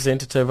Georgie,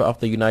 representative of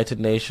the United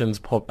Nations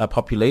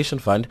Population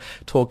Fund,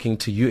 talking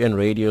to UN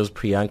Radio's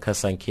Priyanka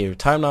Sankir.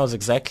 Time now is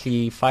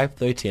exactly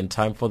 5:30 and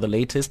time for the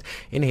latest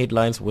in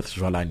headlines with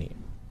Zolani.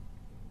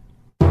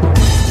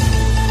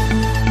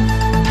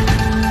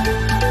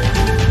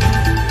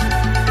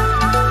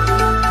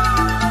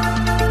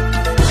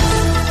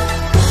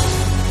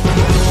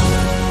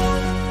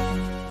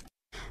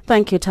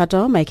 Thank you,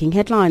 Tato. Making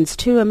headlines,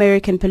 2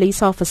 American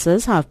police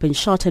officers have been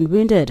shot and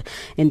wounded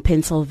in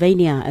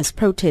Pennsylvania as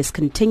protests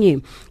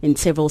continue in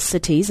several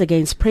cities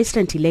against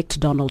President-elect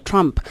Donald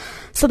Trump.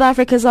 South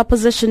Africa's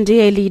opposition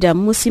DA leader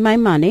Mmusi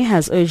Maimane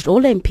has urged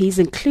all MPs,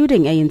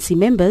 including ANC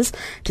members,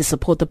 to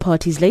support the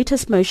party's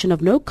latest motion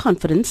of no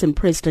confidence in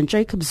President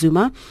Jacob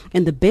Zuma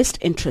in the best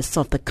interests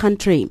of the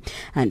country.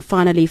 And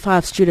finally,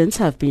 5 students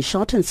have been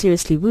shot and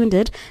seriously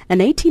wounded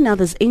and 18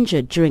 others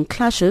injured during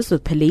clashes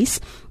with police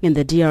in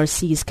the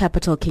DRC's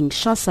capital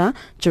Kinshasa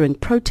during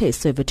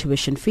protests over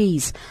tuition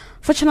fees.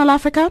 For Channel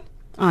Africa,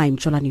 I'm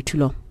Jolani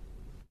Tulo.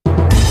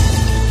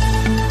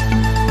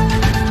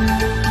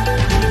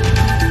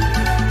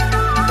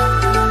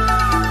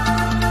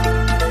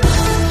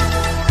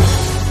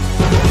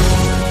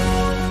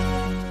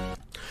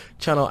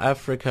 Channel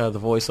Africa, the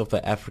voice of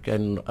the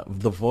African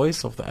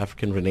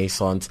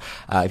Renaissance.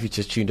 If you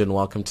just tuned in,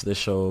 welcome to the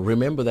show.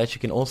 Remember that you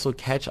can also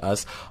catch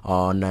us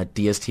on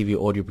DSTV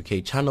Audio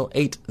Bouquet. Channel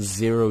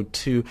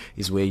 802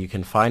 is where you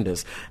can find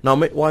us. Now,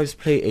 midwives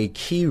play a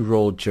key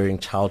role during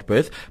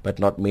childbirth, but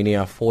not many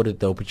are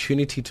afforded the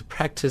opportunity to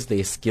practice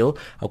their skill.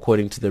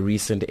 According to the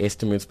recent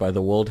estimates by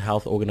the World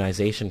Health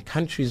Organization,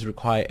 countries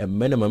require a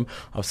minimum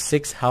of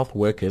 6 health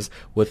workers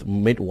with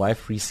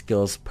midwifery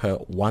skills per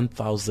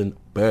 1,000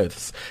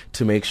 births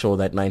to make sure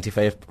that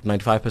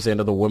 95%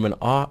 of the women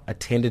are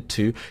attended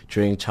to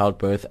during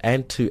childbirth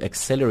and to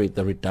accelerate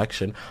the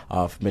reduction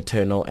of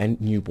maternal and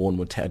newborn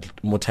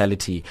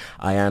mortality.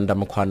 Ayanda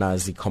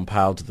Mkwanazi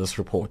compiled this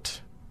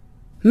report.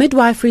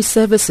 Midwifery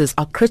services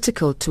are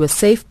critical to a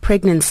safe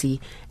pregnancy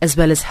as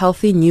well as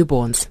healthy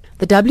newborns.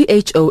 The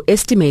WHO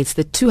estimates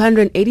that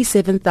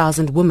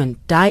 287,000 women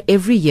die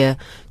every year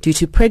due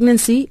to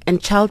pregnancy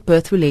and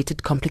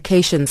childbirth-related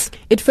complications.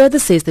 It further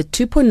says that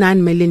 2.9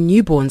 million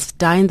newborns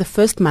die in the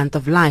first month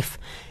of life,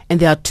 and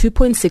there are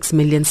 2.6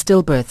 million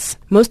stillbirths.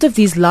 Most of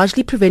these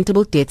largely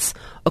preventable deaths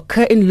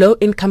occur in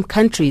low-income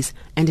countries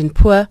and in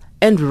poor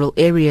and rural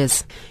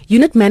areas.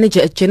 Unit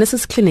manager at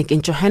Genesis Clinic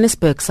in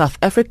Johannesburg, South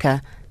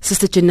Africa,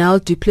 Sister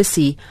Janelle Du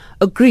Plessis,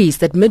 agrees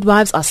that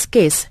midwives are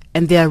scarce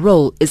and their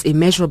role is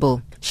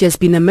immeasurable. She has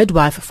been a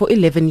midwife for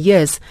 11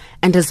 years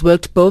and has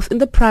worked both in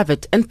the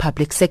private and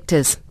public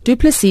sectors. Du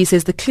Plessis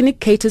says the clinic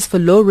caters for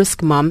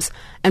low-risk moms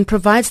and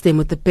provides them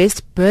with the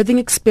best birthing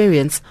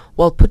experience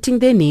while putting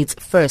their needs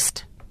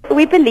first.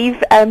 We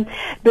believe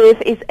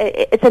birth is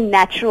it's a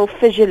natural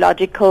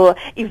physiological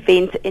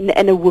event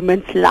in a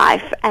woman's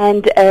life,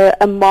 and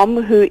a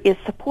mom who is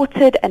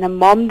supported and a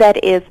mom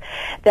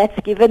that's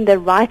given the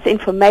right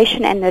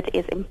information and that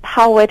is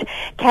empowered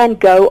can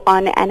go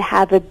on and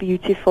have a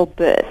beautiful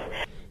birth.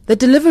 The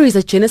deliveries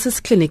at Genesis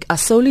Clinic are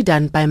solely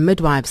done by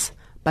midwives,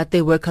 but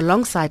they work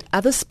alongside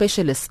other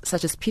specialists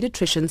such as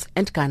pediatricians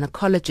and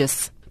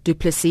gynecologists. Du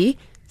Plessis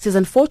says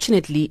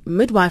unfortunately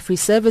midwifery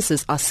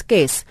services are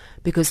scarce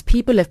because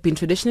people have been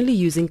traditionally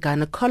using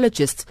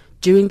gynecologists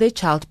during their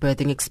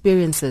childbirthing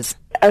experiences.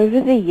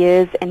 Over the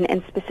years,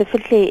 and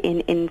specifically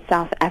in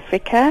South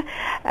Africa,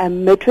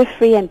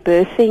 midwifery and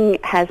birthing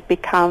has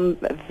become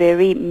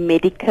very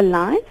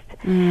medicalized,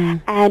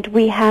 and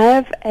we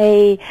have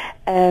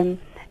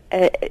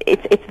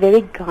it's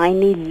very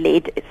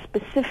gynae-led,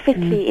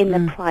 specifically in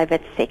the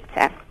private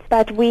sector.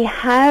 but we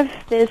have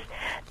this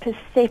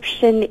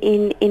perception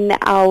in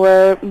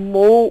our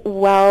more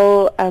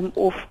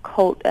well-off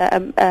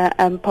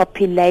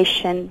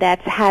population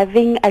that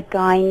having a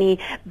gynae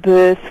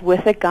birth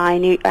with a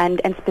gynae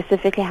and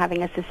specifically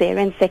having a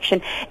cesarean section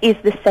is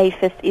the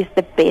safest, is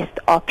the best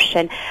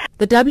option.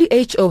 The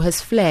WHO has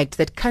flagged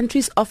that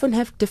countries often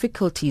have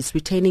difficulties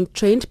retaining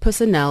trained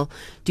personnel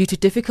due to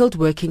difficult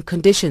working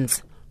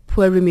conditions,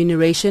 poor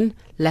remuneration,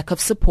 lack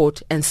of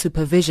support and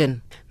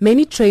supervision.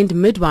 Many trained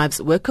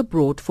midwives work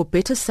abroad for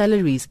better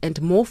salaries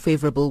and more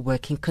favorable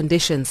working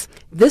conditions.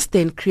 This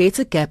then creates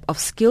a gap of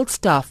skilled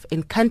staff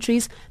in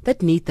countries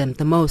that need them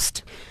the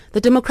most.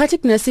 The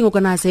Democratic Nursing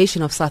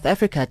Organization of South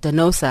Africa,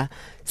 DANOSA,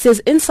 says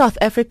in South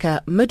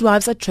Africa,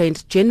 midwives are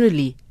trained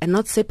generally and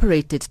not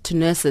separated to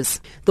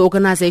nurses. The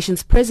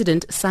organization's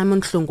president,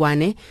 Simon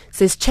Hlongwane,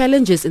 says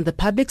challenges in the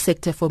public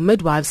sector for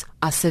midwives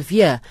are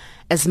severe,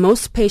 as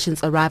most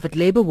patients arrive at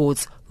labor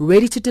wards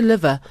ready to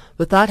deliver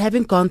without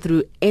having gone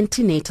through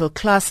antenatal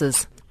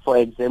classes. For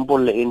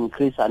example, in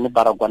Chris Hani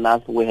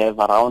Baragwanath, we have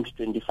around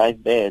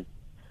 25 beds,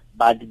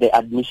 but the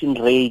admission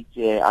rate,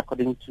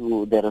 according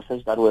to the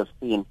research that we have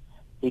seen,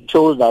 it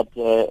shows that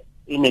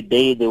in a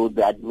day they would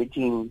be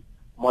admitting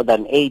more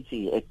than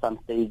 80, at some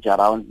stage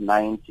around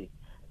 90.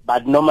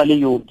 But normally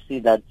you would see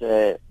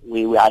that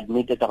we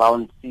admitted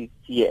around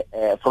 60,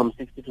 from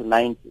 60 to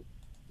 90.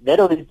 That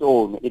on its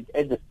own, it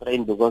adds a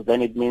strain because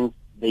then it means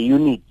the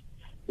unit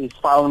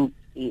finds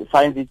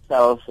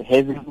itself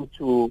having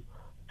to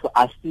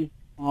assist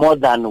more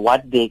than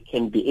what they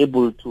can be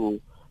able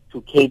to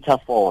cater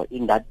for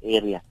in that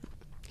area.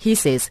 He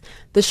says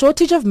the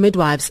shortage of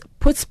midwives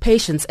puts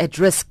patients at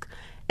risk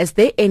as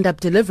they end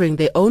up delivering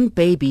their own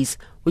babies,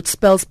 which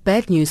spells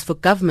bad news for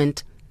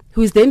government,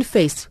 who is then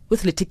faced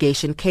with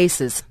litigation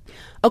cases.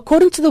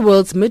 According to the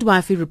World's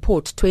Midwifery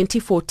Report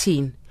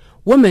 2014,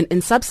 women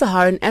in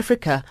sub-Saharan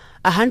Africa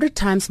are 100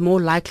 times more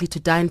likely to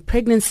die in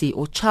pregnancy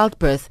or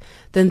childbirth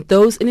than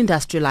those in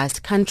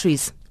industrialized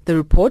countries. The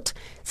report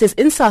says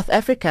in South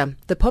Africa,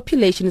 the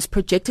population is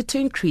projected to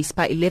increase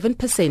by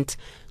 11%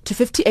 to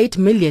 58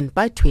 million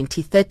by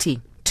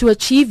 2030. To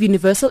achieve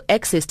universal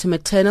access to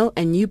maternal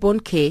and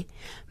newborn care,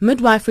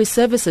 midwifery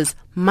services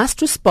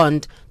must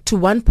respond to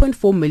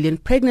 1.4 million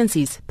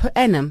pregnancies per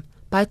annum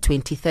by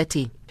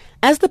 2030.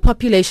 As the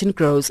population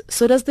grows,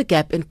 so does the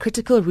gap in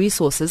critical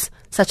resources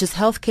such as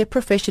healthcare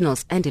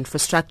professionals and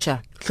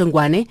infrastructure.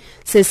 Hlongwane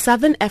says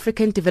Southern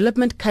African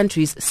development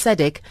countries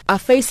SADC are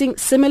facing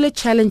similar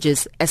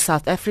challenges as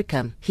South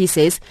Africa. He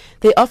says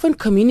they often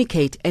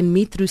communicate and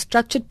meet through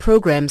structured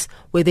programs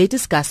where they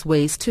discuss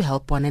ways to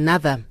help one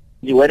another.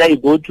 Whether you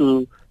go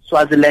to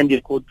Swaziland,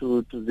 you go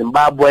to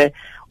Zimbabwe,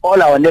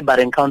 all our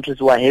neighboring countries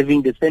who are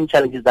having the same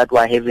challenges that we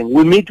are having.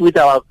 We meet with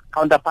our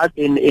counterparts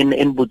in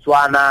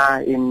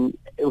Botswana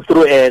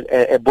through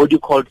a body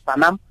called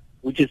SANAM,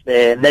 which is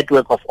the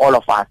network of all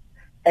of us.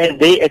 And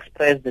they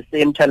express the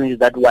same challenges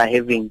that we are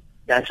having.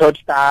 They are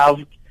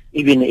short-staffed,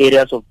 even in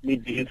areas of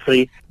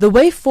midwifery. The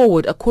way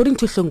forward, according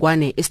to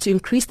Hlongwane, is to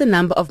increase the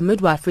number of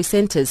midwifery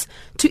centers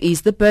to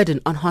ease the burden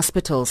on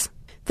hospitals.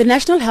 The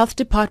National Health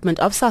Department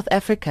of South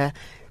Africa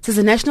says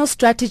a national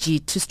strategy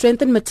to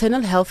strengthen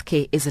maternal health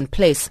care is in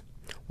place.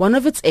 One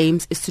of its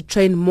aims is to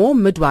train more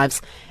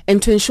midwives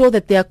and to ensure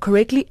that they are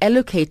correctly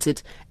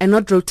allocated and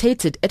not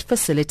rotated at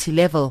facility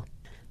level.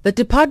 The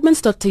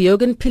department's Dr.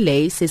 Jürgen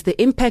Pillay says the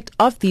impact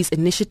of these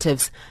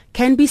initiatives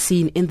can be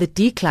seen in the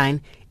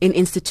decline in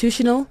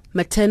institutional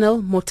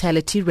maternal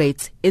mortality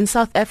rates in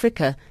South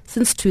Africa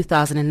since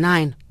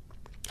 2009.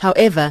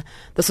 However,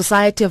 the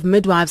Society of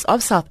Midwives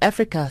of South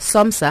Africa,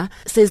 SOMSA,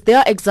 says there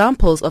are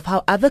examples of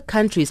how other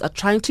countries are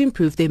trying to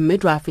improve their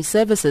midwifery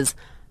services,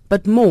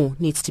 but more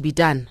needs to be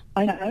done.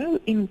 I know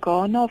in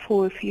Ghana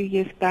for a few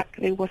years back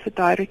there was a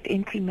direct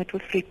entry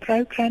midwifery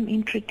program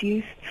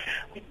introduced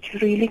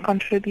which really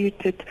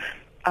contributed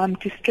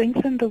to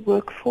strengthen the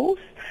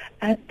workforce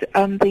and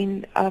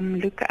then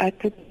look at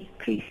the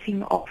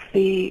decreasing of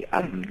the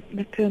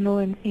maternal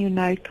and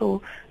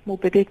neonatal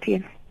morbidity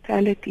and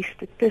mortality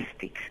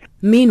statistics.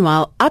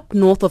 Meanwhile, up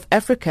north of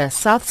Africa,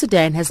 South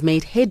Sudan has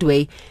made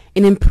headway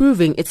in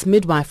improving its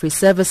midwifery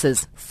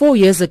services. 4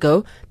 years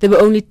ago, there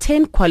were only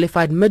 10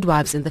 qualified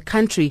midwives in the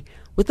country,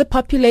 with a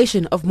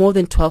population of more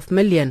than 12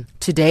 million.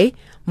 Today,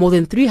 more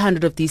than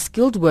 300 of these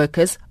skilled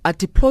workers are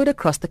deployed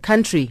across the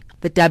country.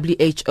 The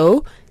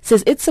WHO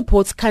says it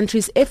supports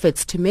countries'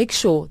 efforts to make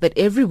sure that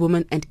every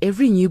woman and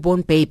every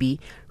newborn baby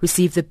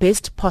receive the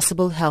best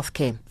possible health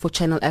care. For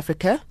Channel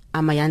Africa,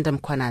 I'm Mayanda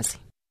Mkwanazi.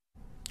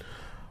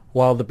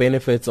 While the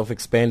benefits of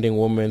expanding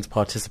women's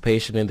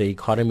participation in the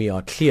economy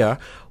are clear,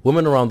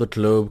 women around the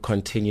globe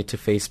continue to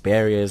face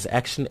barriers.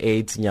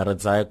 ActionAid's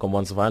Nyaradzaya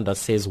Gomonzvanda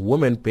says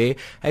women bear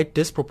a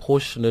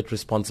disproportionate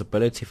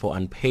responsibility for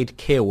unpaid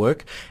care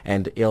work,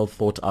 and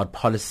ill-thought-out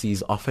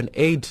policies often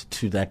aid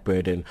to that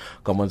burden.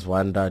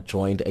 Gomonzvanda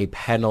joined a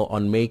panel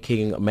on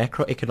making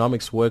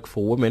macroeconomics work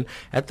for women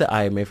at the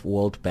IMF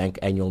World Bank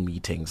annual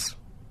meetings.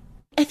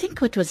 I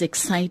think what was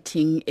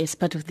exciting as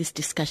part of this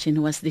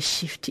discussion was the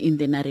shift in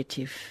the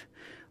narrative,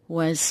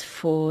 was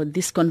for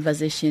this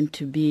conversation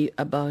to be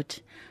about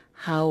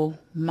how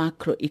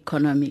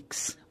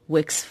macroeconomics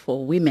works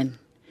for women,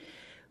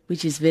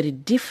 which is very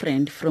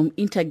different from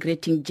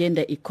integrating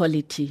gender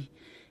equality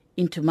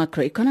into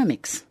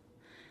macroeconomics,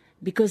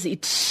 because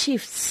it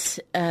shifts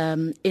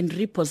and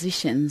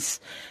repositions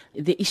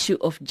the issue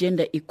of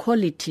gender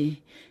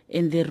equality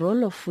and the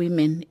role of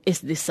women as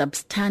the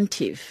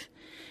substantive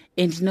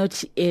and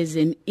not as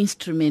an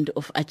instrument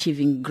of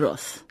achieving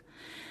growth.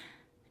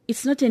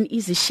 It's not an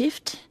easy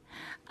shift.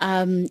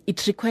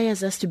 It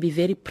requires us to be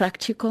very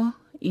practical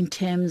in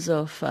terms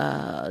of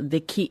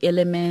the key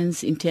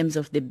elements, in terms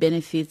of the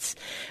benefits,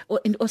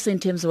 and also in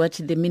terms of what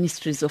the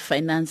ministries of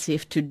finance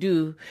have to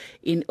do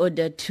in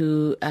order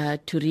to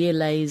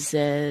realize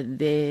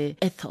the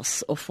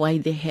ethos of why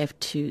they have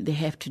to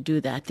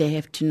do that. They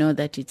have to know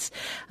that it's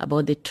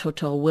about the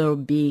total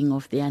well-being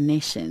of their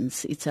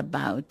nations. It's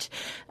about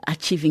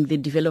achieving the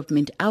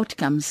development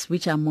outcomes,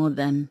 which are more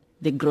than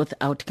the growth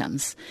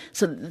outcomes.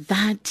 So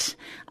that,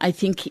 I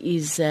think,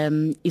 is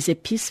a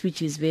piece which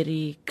is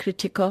very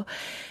critical.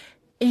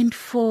 And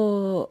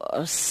for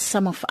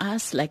some of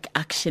us, like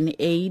Action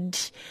Aid,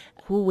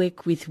 who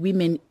work with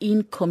women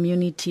in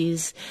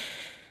communities,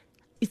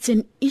 it's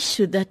an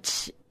issue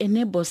that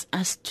enables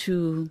us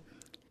to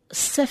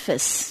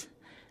surface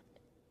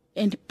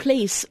and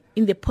place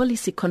in the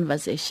policy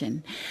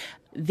conversation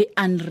the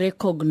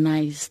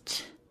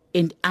unrecognized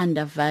and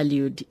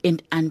undervalued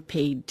and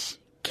unpaid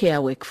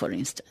care work, for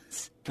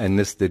instance. And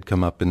this did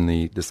come up in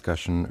the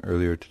discussion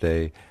earlier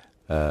today,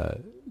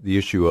 the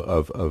issue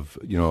of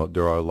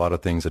there are a lot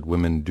of things that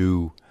women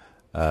do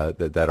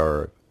that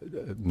are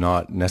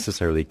not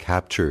necessarily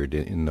captured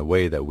in the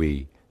way that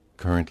we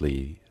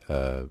currently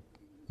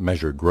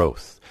measure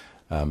growth.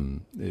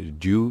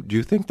 Do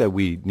you think that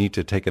we need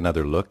to take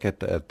another look at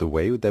the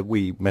way that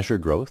we measure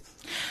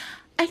growth?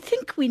 I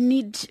think we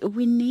need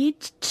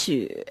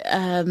to,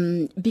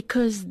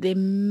 because the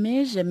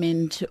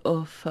measurement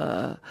of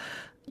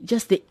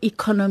just the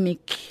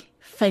economic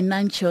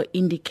financial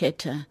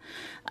indicator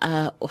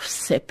of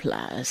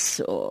surplus,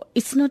 or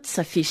it's not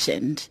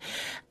sufficient,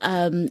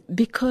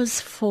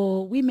 because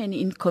for women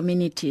in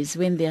communities,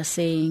 when they are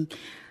saying,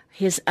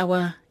 "Has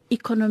our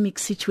economic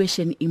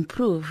situation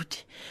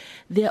improved?"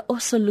 they are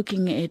also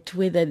looking at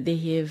whether they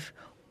have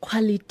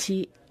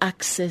quality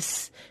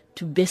access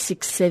to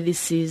basic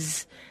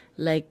services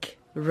like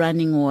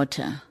running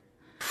water,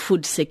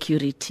 food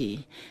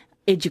security,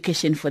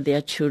 education for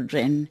their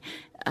children,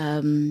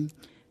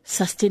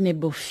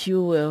 sustainable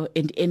fuel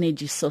and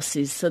energy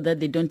sources so that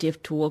they don't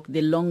have to walk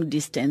the long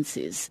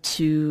distances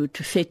to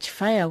fetch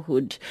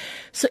firewood.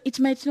 So it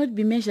might not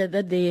be measured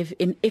that they have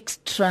an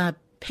extra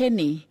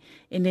penny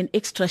and an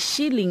extra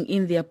shilling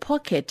in their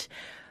pocket,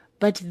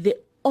 but the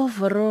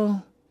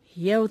overall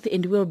health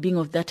and well-being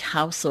of that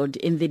household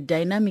and the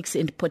dynamics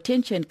and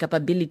potential and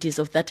capabilities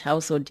of that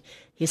household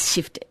has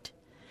shifted.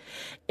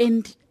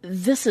 And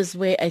this is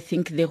where I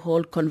think the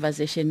whole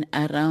conversation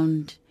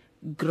around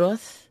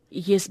growth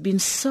has been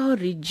so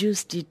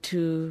reduced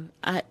to,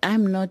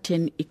 I'm not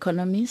an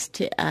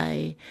economist,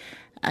 I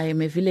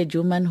am a village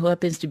woman who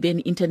happens to be an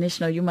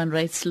international human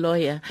rights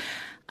lawyer,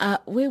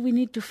 where we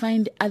need to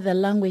find other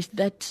language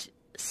that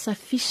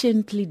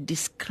sufficiently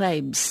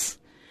describes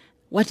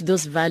what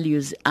those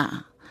values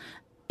are.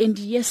 And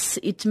yes,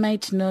 it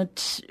might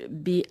not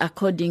be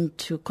according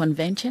to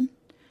convention,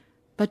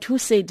 but who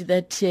said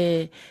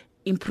that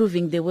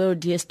improving the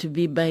world has to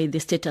be by the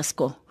status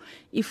quo?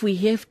 If we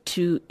have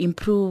to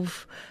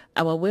improve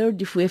our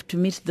world, if we have to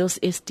meet those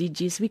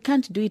SDGs, we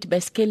can't do it by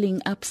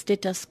scaling up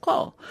status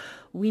quo.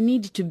 We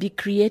need to be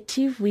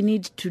creative. We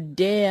need to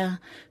dare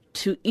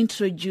to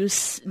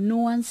introduce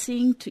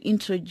nuancing, to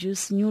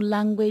introduce new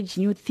language,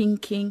 new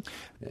thinking.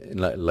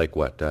 Like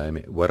what? I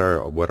mean, what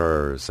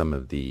are some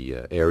of the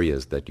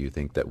areas that you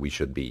think that we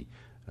should be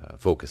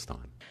focused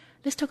on?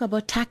 Let's talk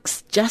about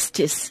tax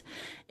justice,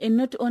 and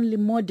not only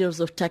models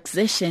of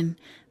taxation,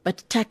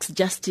 but tax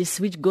justice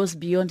which goes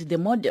beyond the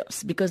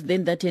models, because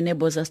then that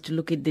enables us to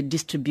look at the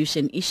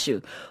distribution issue.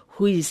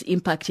 Who is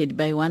impacted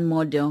by one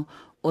model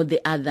or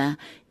the other,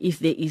 if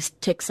there is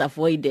tax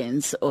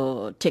avoidance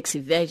or tax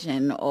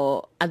evasion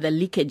or other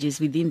leakages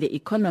within the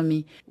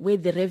economy where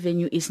the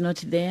revenue is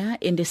not there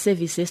and the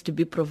service has to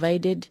be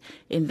provided,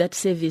 and that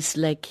service,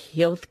 like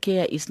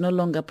healthcare, is no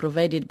longer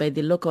provided by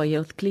the local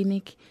health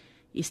clinic,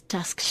 is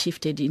task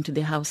shifted into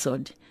the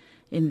household.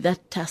 And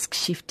that task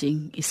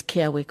shifting is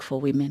care work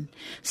for women.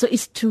 So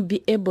it's to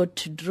be able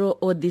to draw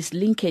all these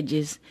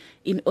linkages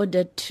in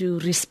order to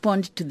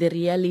respond to the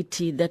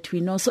reality that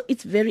we know. So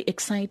it's very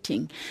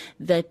exciting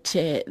that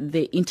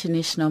the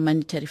International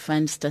Monetary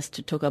Fund starts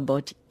to talk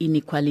about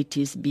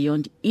inequalities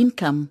beyond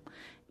income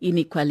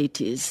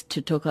inequalities,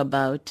 to talk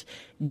about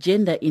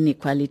gender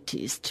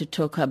inequalities, to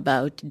talk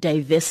about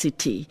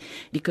diversity,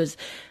 because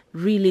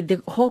really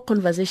the whole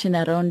conversation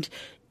around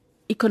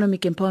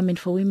economic empowerment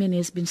for women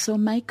has been so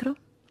micro,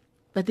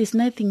 but there's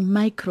nothing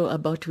micro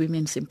about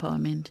women's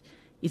empowerment.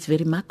 It's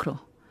very macro.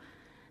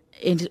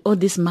 And all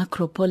these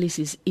macro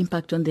policies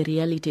impact on the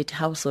reality at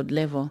household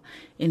level,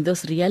 and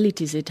those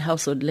realities at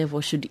household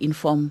level should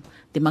inform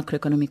the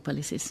macroeconomic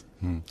policies.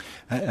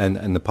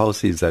 And the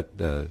policies that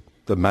the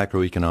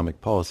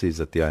macroeconomic policies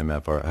that the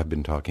IMF have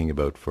been talking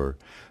about for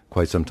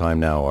quite some time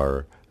now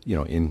are,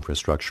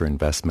 infrastructure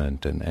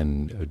investment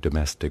and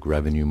domestic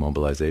revenue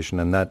mobilization,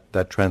 and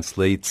that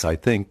translates, I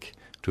think,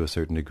 to a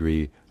certain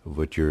degree of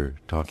what you're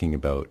talking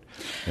about.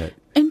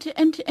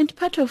 And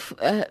part of,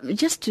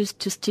 just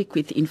to stick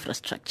with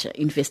infrastructure,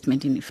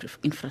 investment in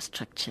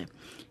infrastructure,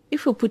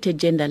 if we put a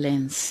gender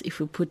lens, if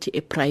we put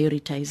a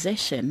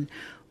prioritization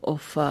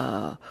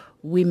of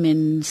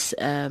women's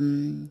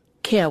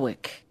care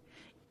work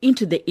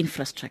into the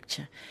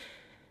infrastructure,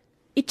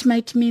 it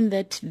might mean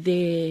that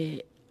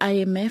the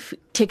IMF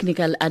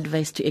technical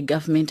advice to a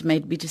government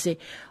might be to say,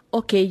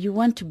 okay, you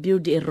want to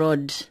build a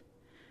road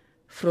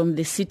from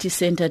the city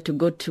center to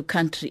go to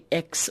country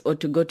X or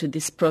to go to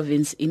this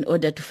province in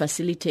order to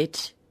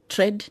facilitate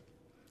trade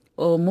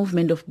or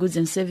movement of goods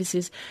and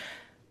services.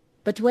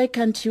 But why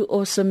can't you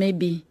also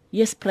maybe,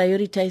 yes,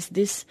 prioritize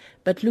this,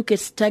 but look at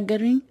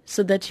staggering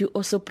so that you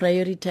also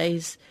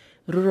prioritize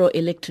rural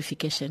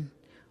electrification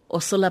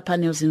or solar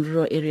panels in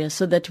rural areas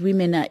so that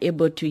women are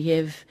able to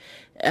have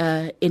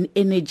an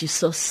energy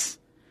source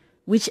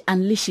which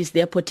unleashes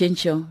their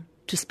potential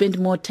to spend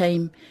more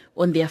time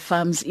on their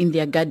farms, in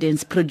their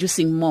gardens,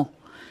 producing more.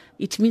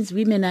 It means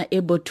women are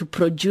able to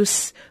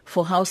produce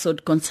for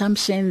household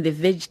consumption, the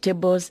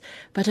vegetables,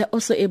 but are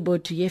also able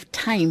to have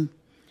time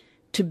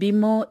to be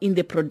more in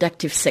the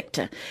productive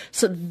sector.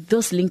 So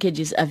those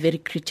linkages are very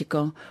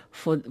critical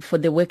for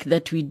the work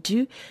that we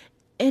do.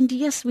 And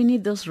yes, we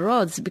need those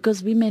roads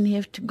because women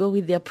have to go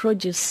with their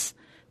produce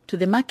to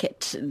the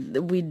market.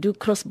 We do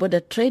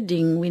cross-border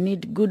trading. We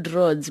need good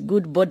roads,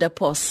 good border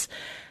posts.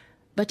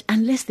 But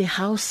unless the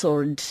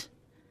household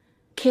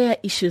care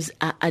issues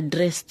are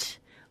addressed,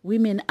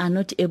 women are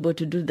not able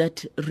to do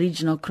that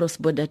regional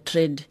cross-border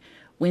trade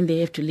when they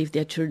have to leave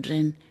their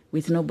children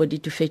with nobody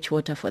to fetch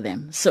water for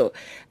them. So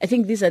I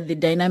think these are the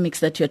dynamics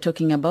that you're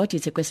talking about.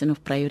 It's a question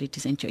of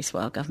priorities and choice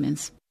for our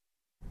governments.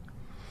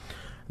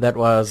 That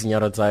was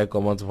Nyaradzayo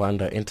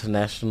Gomonzwanda,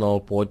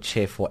 International Board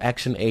Chair for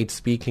Action Aid,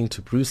 speaking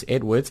to Bruce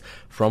Edwards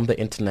from the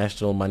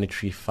International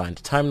Monetary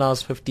Fund. Time now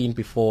is 15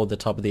 before the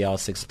top of the hour,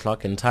 6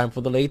 o'clock, and time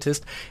for the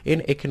latest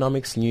in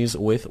economics news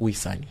with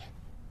Wisani.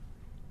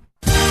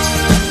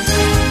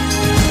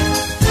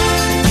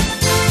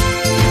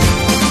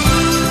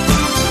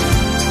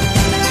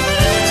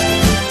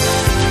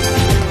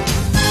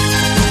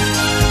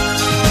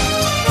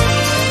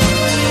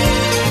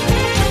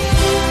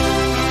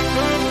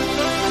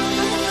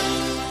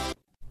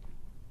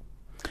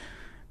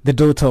 The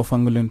daughter of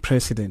Angolan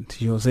President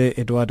José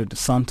Eduardo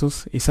dos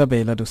Santos,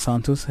 Isabela dos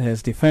Santos,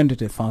 has defended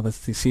her father's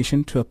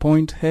decision to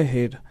appoint her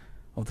head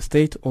of the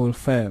state oil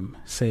firm,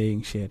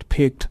 saying she had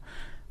picked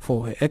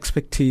for her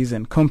expertise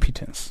and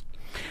competence.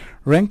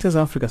 Ranked as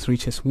Africa's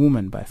richest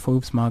woman by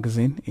Forbes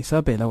magazine,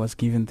 Isabela was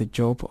given the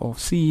job of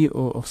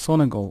CEO of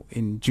Sonangol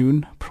in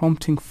June,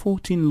 prompting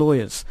 14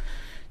 lawyers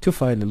to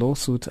file a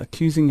lawsuit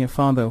accusing her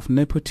father of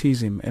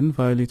nepotism and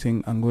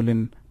violating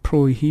Angolan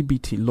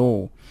prohibity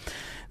law.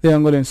 The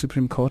Angolan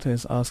Supreme Court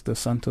has asked dos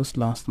Santos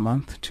last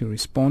month to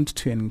respond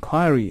to an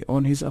inquiry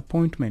on his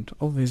appointment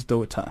of his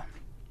daughter.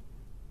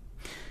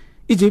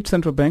 Egypt's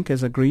central bank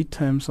has agreed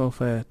terms of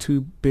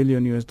 $2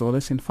 billion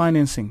in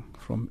financing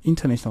from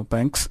international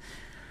banks.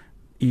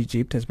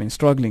 Egypt has been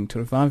struggling to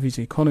revive its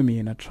economy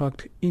and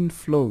attract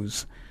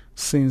inflows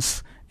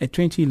since a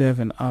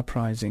 2011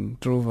 uprising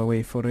drove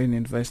away foreign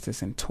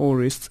investors and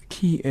tourists,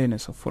 key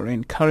earners of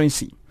foreign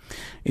currency.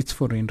 Its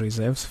foreign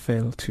reserves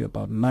fell to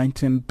about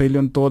 $19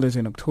 billion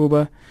in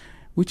October,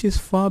 which is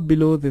far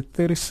below the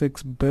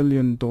 $36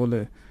 billion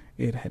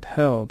it had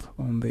held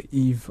on the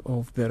eve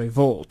of the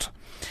revolt.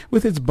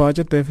 With its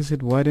budget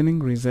deficit widening,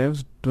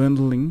 reserves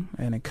dwindling,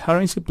 and a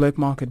currency black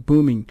market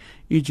booming,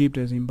 Egypt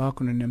has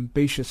embarked on an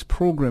ambitious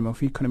program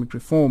of economic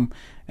reform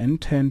and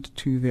turned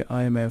to the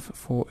IMF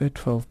for a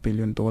 $12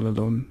 billion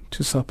loan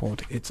to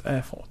support its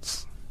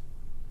efforts.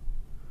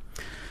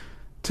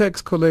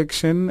 Tax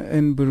collection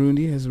in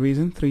Burundi has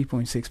risen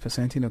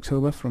 3.6% in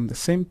October from the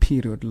same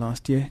period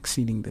last year,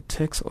 exceeding the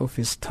tax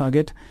office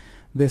target.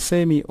 The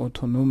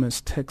Semi-Autonomous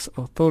Tax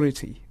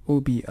Authority,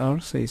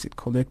 OBR, says it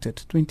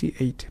collected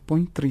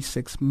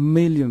 $28.36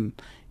 million,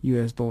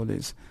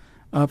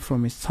 up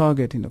from its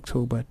target in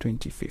October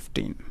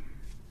 2015.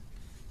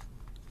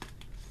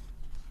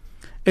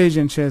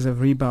 Asian shares have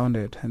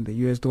rebounded and the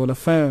US dollar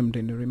firmed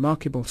in a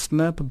remarkable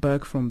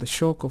snapback from the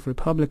shock of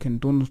Republican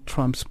Donald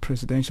Trump's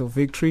presidential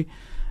victory,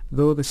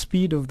 though the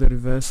speed of the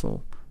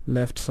reversal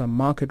left some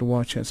market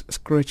watchers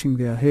scratching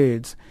their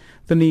heads.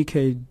 The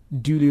Nikkei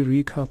duly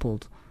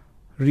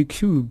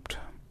recouped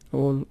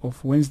all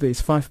of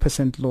Wednesday's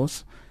 5%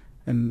 loss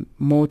and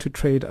more to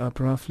trade up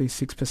roughly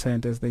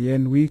 6% as the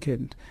yen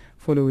weakened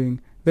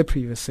following the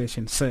previous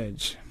session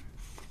surge.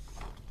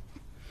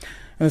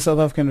 And the South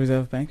African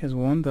Reserve Bank has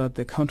warned that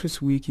the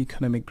country's weak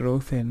economic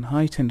growth and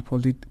heightened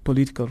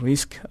political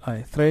risk are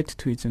a threat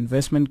to its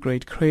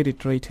investment-grade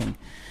credit rating.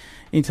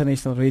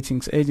 International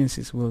ratings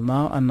agencies will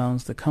now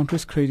announce the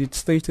country's credit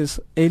status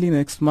early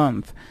next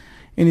month.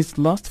 In its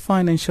last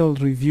financial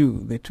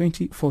review,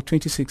 for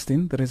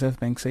 2016, the Reserve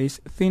Bank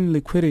says thin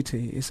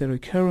liquidity is a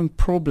recurring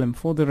problem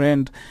for the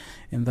rand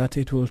and that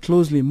it will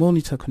closely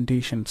monitor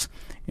conditions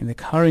in the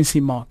currency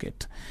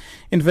market.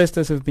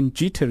 Investors have been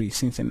jittery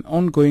since an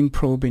ongoing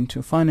probe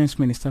into Finance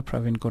Minister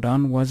Pravin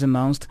Gordhan was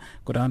announced.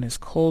 Gordhan has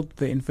called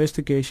the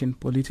investigation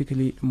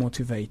politically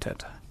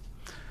motivated.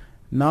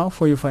 Now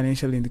for your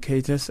financial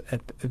indicators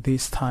at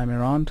this time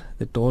around: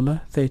 the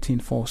dollar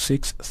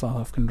 13.46 South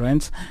African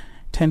rands,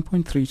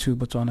 10.32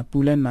 Botswana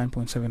Pula,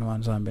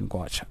 9.71 Zambian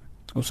Kwacha.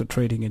 Also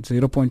trading at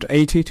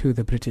 0.80 to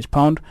the British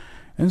pound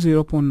and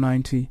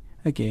 0.90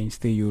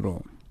 against the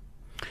euro.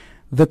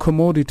 The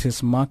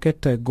commodities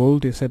market,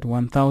 gold is at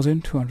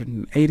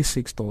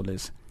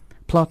 $1,286,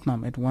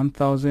 platinum at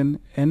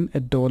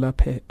 $1,001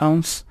 per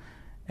ounce,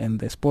 and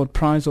the spot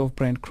price of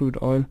Brent crude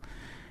oil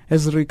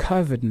has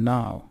recovered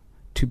now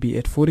to be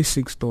at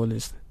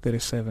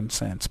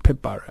 $46.37 per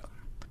barrel.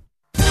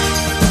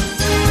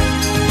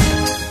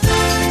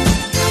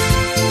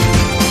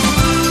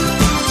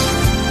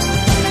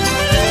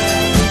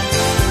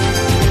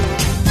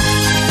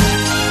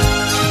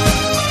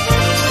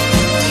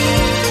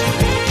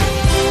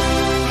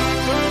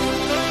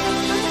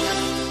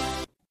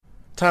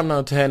 Time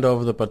now to hand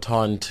over the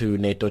baton to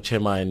Neto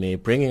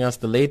Chemaine, bringing us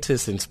the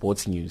latest in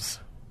sports news.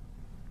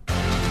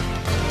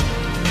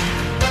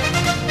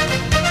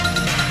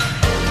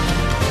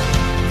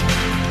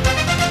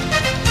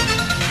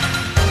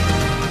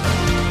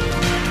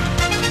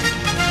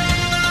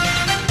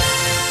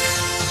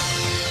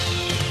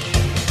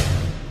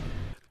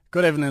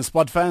 Good evening,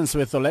 sport fans,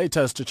 with the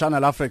latest to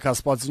Channel Africa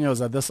Sports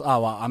News at this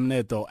hour. I'm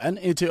Neto,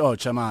 Neto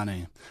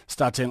Chemani.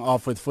 Starting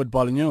off with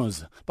football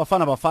news.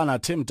 Bafana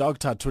team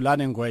Dr.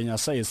 Thulani Ngwenya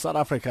says South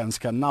Africans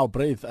can now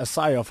breathe a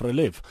sigh of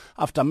relief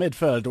after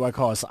midfield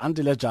workhorse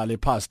Andile Jali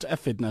passed a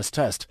fitness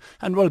test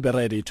and will be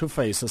ready to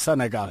face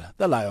Senegal,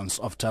 the Lions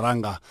of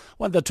Teranga,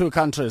 when the two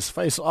countries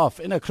face off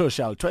in a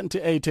crucial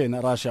 2018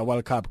 Russia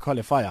World Cup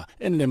qualifier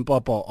in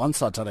Limpopo on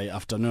Saturday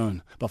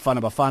afternoon.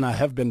 Bafana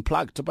have been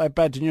plagued by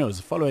bad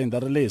news following the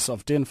release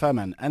of Dean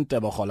Furman and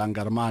Tebogo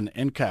Langerman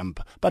in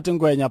camp, but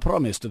Ngwenya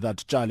promised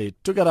that Jali,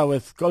 together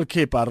with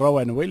goalkeeper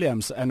Rowan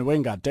Williams and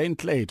winger Dane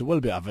Clayton, will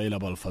be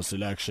available for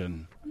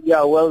selection.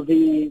 Yeah, well,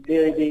 the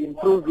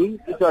improving,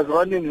 it was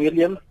Rowan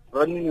Williams.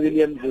 Rowan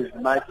Williams is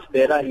much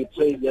better. He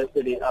played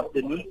yesterday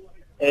afternoon,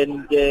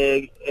 and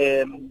Dane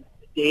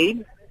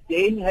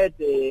had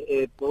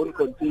a bone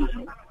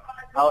contusion.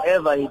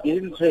 However, he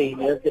didn't train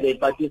yesterday,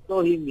 but we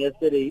saw him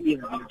yesterday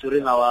evening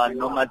during our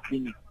normal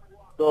clinic.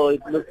 So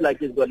it looks like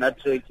he's going to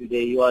train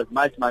today. He was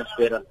much, much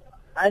better.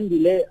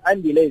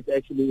 Andile is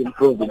actually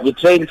improving. He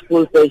trained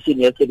full session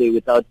yesterday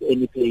without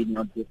any pain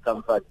or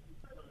discomfort.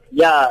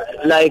 Yeah,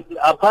 like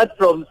apart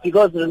from,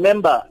 because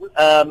remember,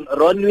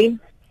 Ronwin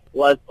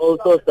was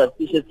also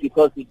suspicious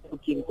because we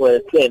took him for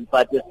a scan,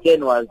 but the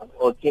scan was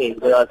okay.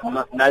 There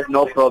was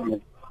no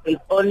problem.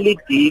 It's only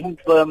Dean,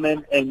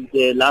 Furman, and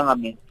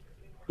Langerman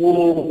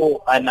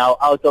who are now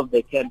out of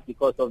the camp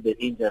because of the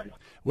injury.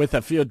 With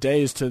a few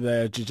days to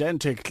the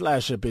gigantic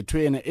clash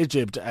between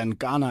Egypt and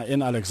Ghana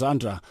in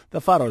Alexandria, the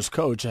Pharaohs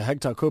coach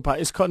Hector Cooper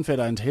is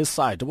confident his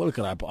side will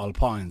grab all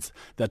points.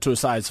 The two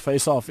sides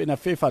face off in a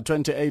FIFA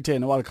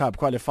 2018 World Cup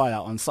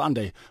qualifier on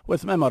Sunday,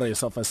 with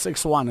memories of a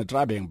 6-1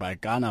 drubbing by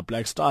Ghana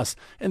Black Stars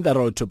in the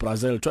road to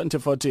Brazil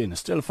 2014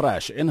 still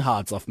fresh in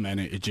hearts of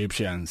many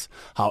Egyptians.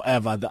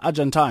 However, the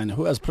Argentine,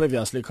 who has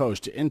previously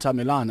coached Inter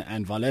Milan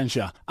and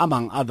Valencia,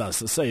 among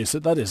others, says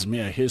that is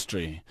mere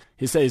history.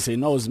 He says he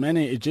knows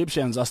many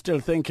Egyptians are still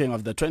thinking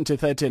of the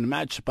 2013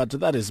 match, but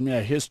that is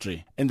mere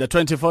history. In the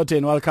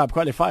 2014 World Cup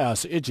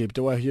qualifiers, Egypt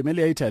were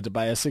humiliated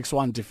by a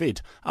 6-1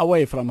 defeat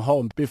away from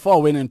home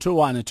before winning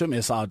 2-1 to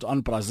miss out on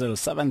Brazil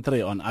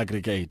 7-3 on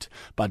aggregate.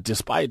 But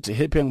despite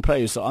heaping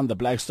praise on the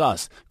Black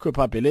Stars,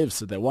 Cooper believes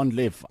they won't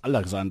leave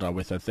Alexandria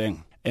with a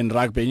thing. In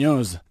rugby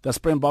news, the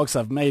Springboks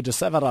have made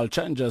several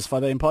changes for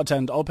the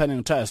important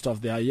opening test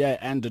of their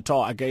year-end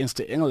tour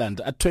against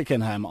England at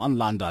Twickenham on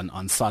London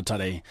on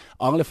Saturday.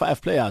 Only 5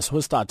 players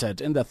who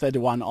started in the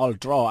 31-all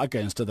draw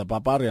against the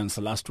Barbarians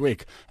last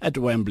week at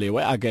Wembley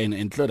were again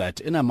included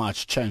in a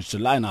much-changed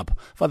lineup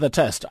for the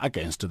test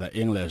against the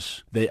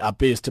English. They are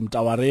Beast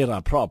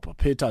Mtawarira prop,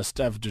 Peter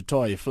Steph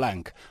Dutoy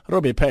flank,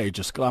 Ruby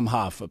Page scrum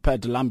half,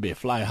 Pat Lambie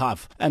fly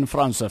half, and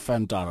Franz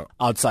Venter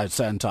outside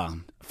centre.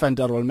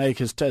 Venter will make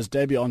his test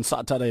debut on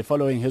Saturday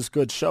following his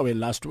good showing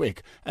last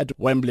week at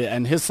Wembley,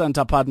 and his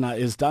centre partner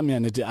is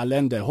Damian De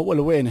Allende, who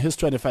will win his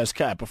 21st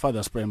cap for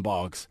the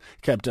Springboks.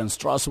 Captain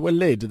Strauss will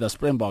lead the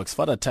Springboks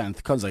for the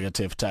 10th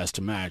consecutive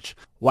test match,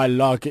 while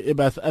Locke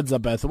Ibeth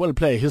Edzabeth will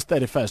play his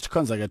 31st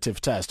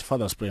consecutive test for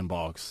the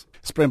Springboks.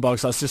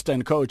 Springboks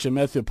assistant coach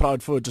Matthew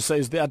Proudfoot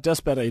says they are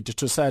desperate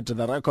to set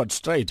the record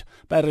straight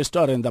by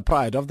restoring the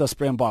pride of the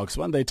Springboks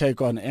when they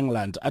take on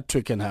England at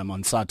Twickenham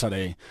on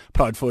Saturday.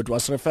 Proudfoot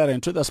was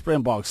referring to the the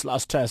Springboks'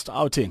 last test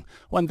outing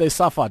when they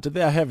suffered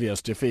their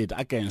heaviest defeat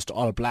against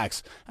All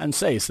Blacks, and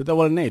says they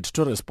will need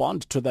to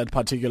respond to that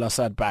particular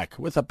setback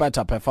with a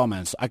better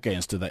performance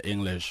against the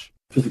English.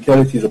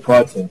 Physicality is a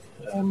pride thing.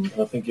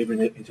 I think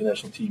every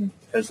international team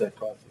has that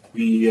pride.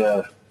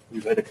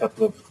 We've had a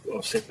couple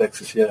of setbacks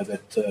this year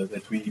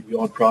that we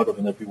aren't proud of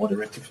and that we want to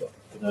rectify.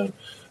 I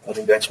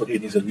think that's what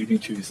Eddie's alluding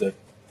to, is that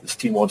this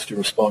team wants to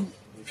respond.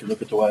 If you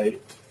look at the way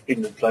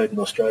England played in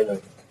Australia,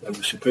 they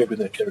were superb in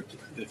their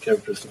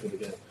characteristic of the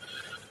game.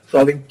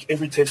 So I think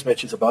every test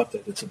match is about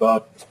that. It's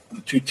about the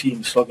two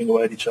teams slogging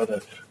away at each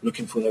other,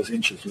 looking for those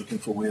inches, looking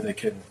for where they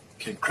can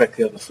crack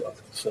the other side.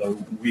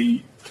 So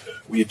we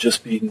have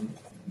just been,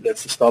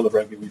 that's the style of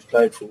rugby we've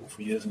played for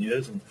years and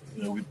years, and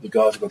the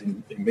guys have got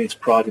immense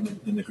pride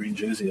in the green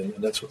jersey,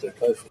 and that's what they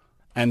play for.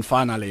 And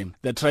finally,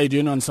 the Trade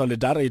Union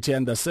Solidarity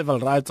and the civil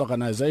rights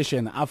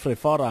organization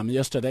AfriForum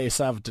yesterday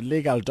served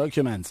legal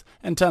documents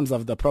in terms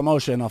of the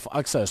Promotion of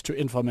Access to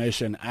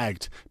Information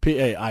Act,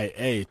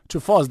 PAIA, to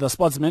force the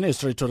Sports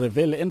Ministry to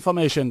reveal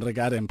information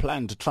regarding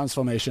planned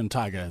transformation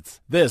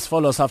targets. This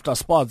follows after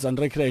Sports and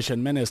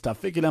Recreation Minister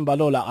Fikile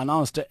Mbalula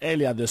announced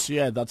earlier this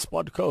year that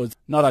sport codes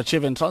not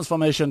achieving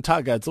transformation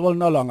targets will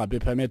no longer be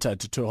permitted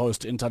to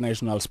host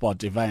international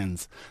sport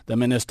events. The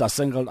minister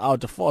singled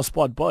out 4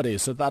 sport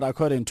bodies that,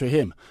 according to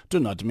him, do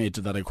not meet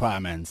the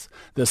requirements.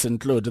 This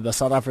include the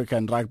South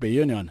African Rugby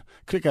Union,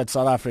 Cricket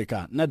South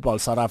Africa, Netball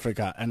South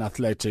Africa and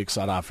Athletics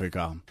South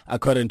Africa.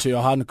 According to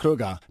Johan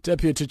Kruger,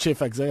 Deputy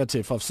Chief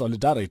Executive of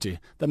Solidarity,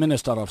 the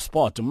Minister of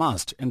Sport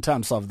must, in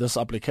terms of this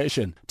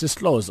application,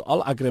 disclose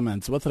all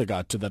agreements with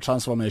regard to the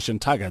transformation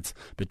targets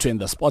between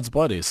the sports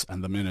bodies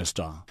and the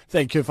Minister.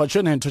 Thank you for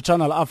tuning to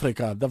Channel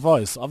Africa, the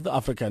voice of the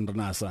African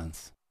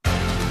Renaissance.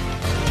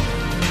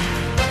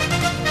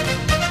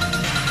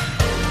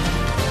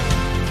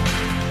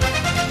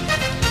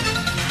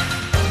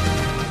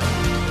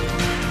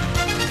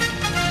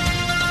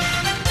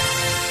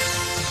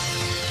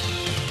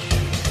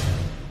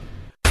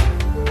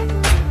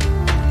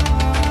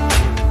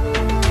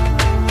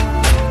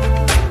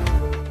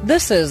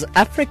 This is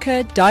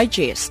Africa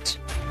Digest.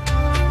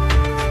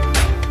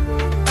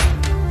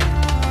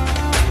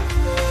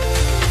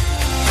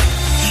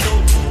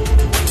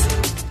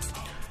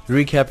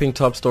 Recapping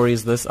top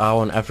stories this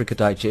hour on Africa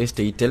Digest,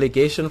 a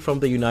delegation from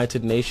the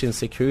United Nations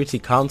Security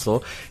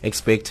Council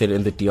expected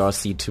in the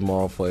DRC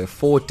tomorrow for a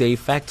 4-day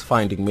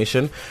fact-finding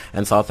mission,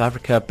 and South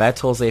Africa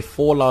battles a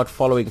fallout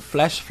following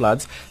flash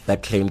floods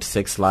that claimed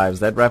 6 lives.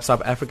 That wraps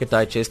up Africa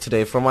Digest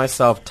today. From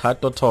myself,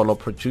 Tato Tolo,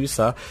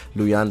 producer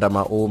Luyanda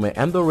Maome,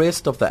 and the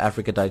rest of the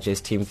Africa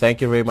Digest team,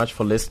 thank you very much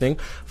for listening.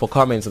 For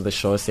comments on the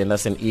show, send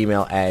us an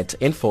email at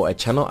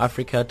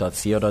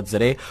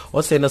info@channelafrica.co.za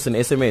or send us an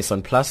SMS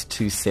on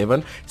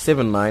 +27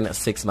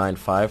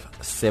 79695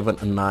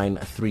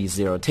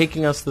 7930.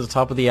 Taking us to the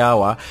top of the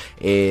hour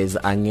is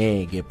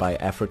Angeke by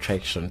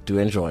Afrotraction. Do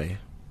enjoy.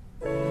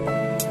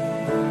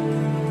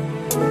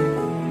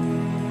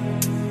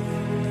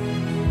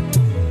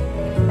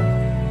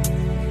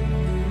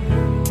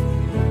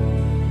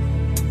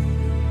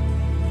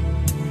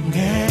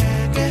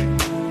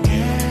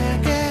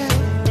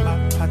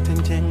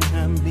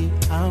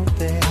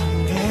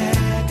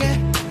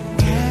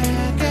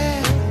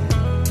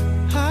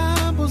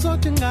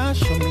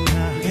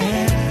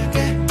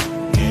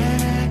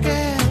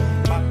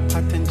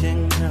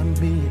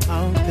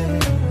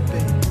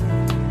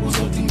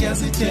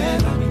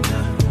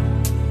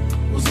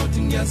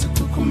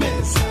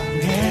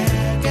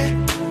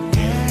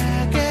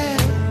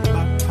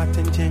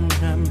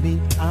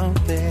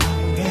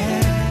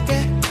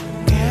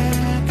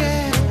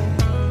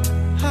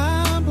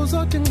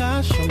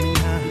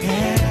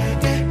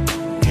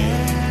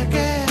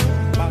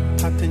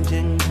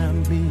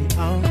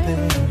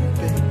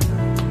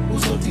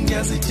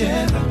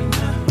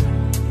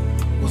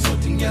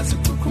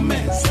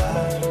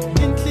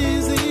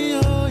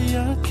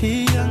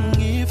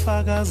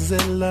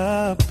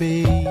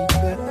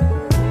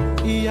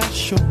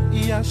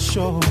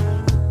 Show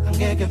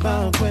angeke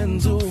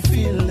bakwenza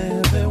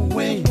ufile the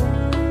way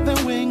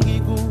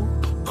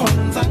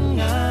ngikukhonza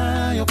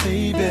ngayo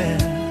baby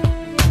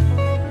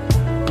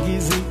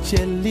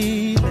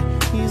ngizitshelile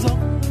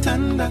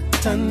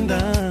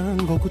ngizokuthanda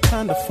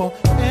ngokuthanda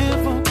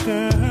forever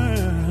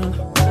girl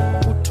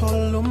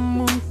uthola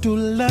umuntu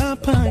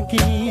lapha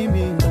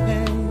kimi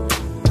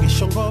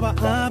ngisho ngoba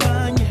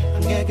abanye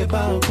angeke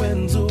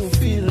bakwenza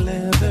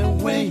ufile the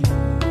way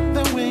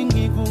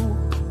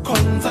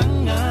ngikukhonza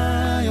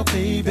ngayo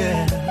baby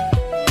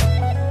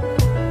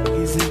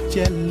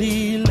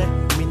izitshelile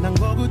mina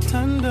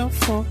ngokuthanda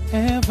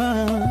forever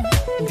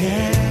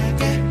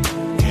ngeke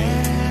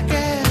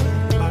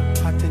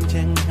baphathe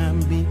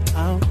njengambi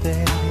out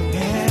there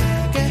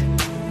ngeke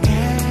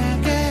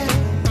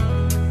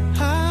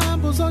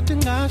hamba uzothi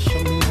ngasho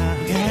mina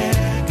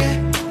ngeke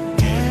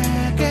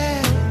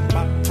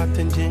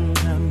baphathe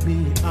njengambi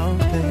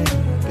out there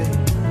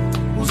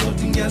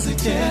uzothi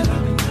ngiyazitshela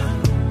mina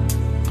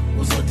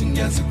uzothi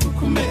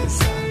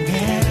ngiyazikhukhumeza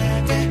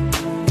ngeke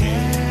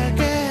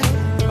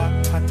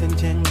baphathe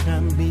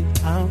njengambi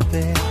out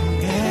there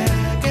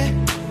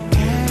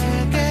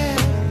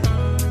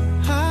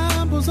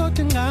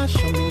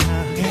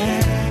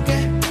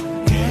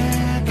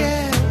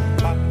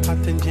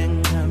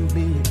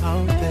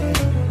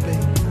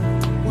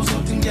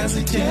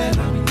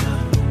ngiyazitshela mina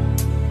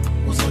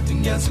uzothi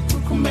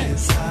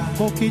ngiyazikhukhumeza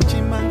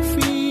ngokujima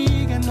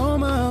ngifike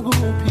noma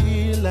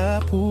kuphi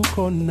lapho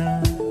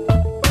ukhona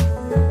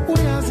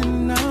uyazi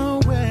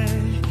nawe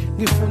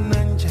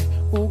ngifuna nje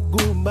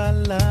ukuba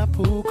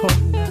lapho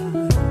ukhona.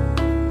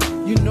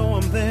 You know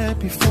I'm there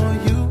before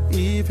you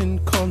even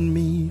call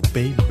me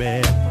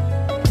baby.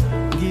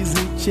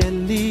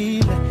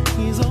 Ngizitshelile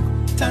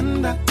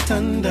ngizokuthanda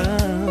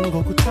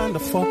ngokuthanda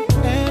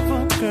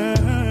forever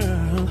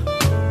girl.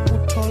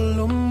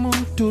 Uthola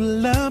umuntu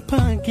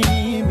lapha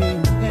kimi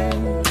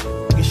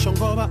ngisho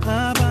ngoba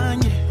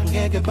abanye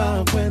ngeke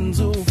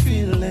bakwenza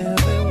ufile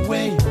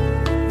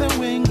the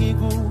way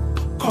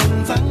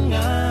ngikukhonza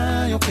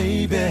ngayo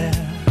baby.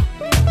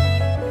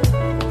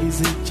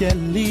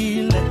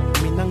 Ngizitshelile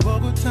mina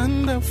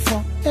ngokuthanda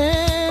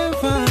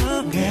forever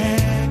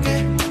ngeke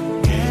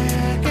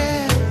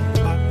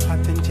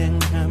baphathe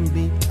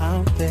njengambi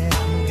out there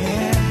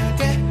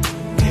ngeke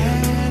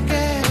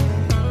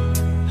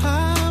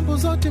hamba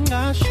uzothi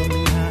ngasho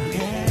mina.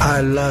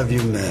 I love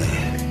you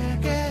man.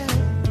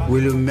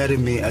 Will you marry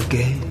me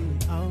again?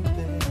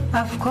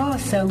 Of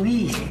course I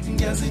will.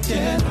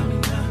 Ngiyazitshela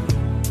mina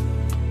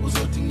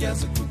uzothi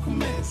ngiyazikhukhumeza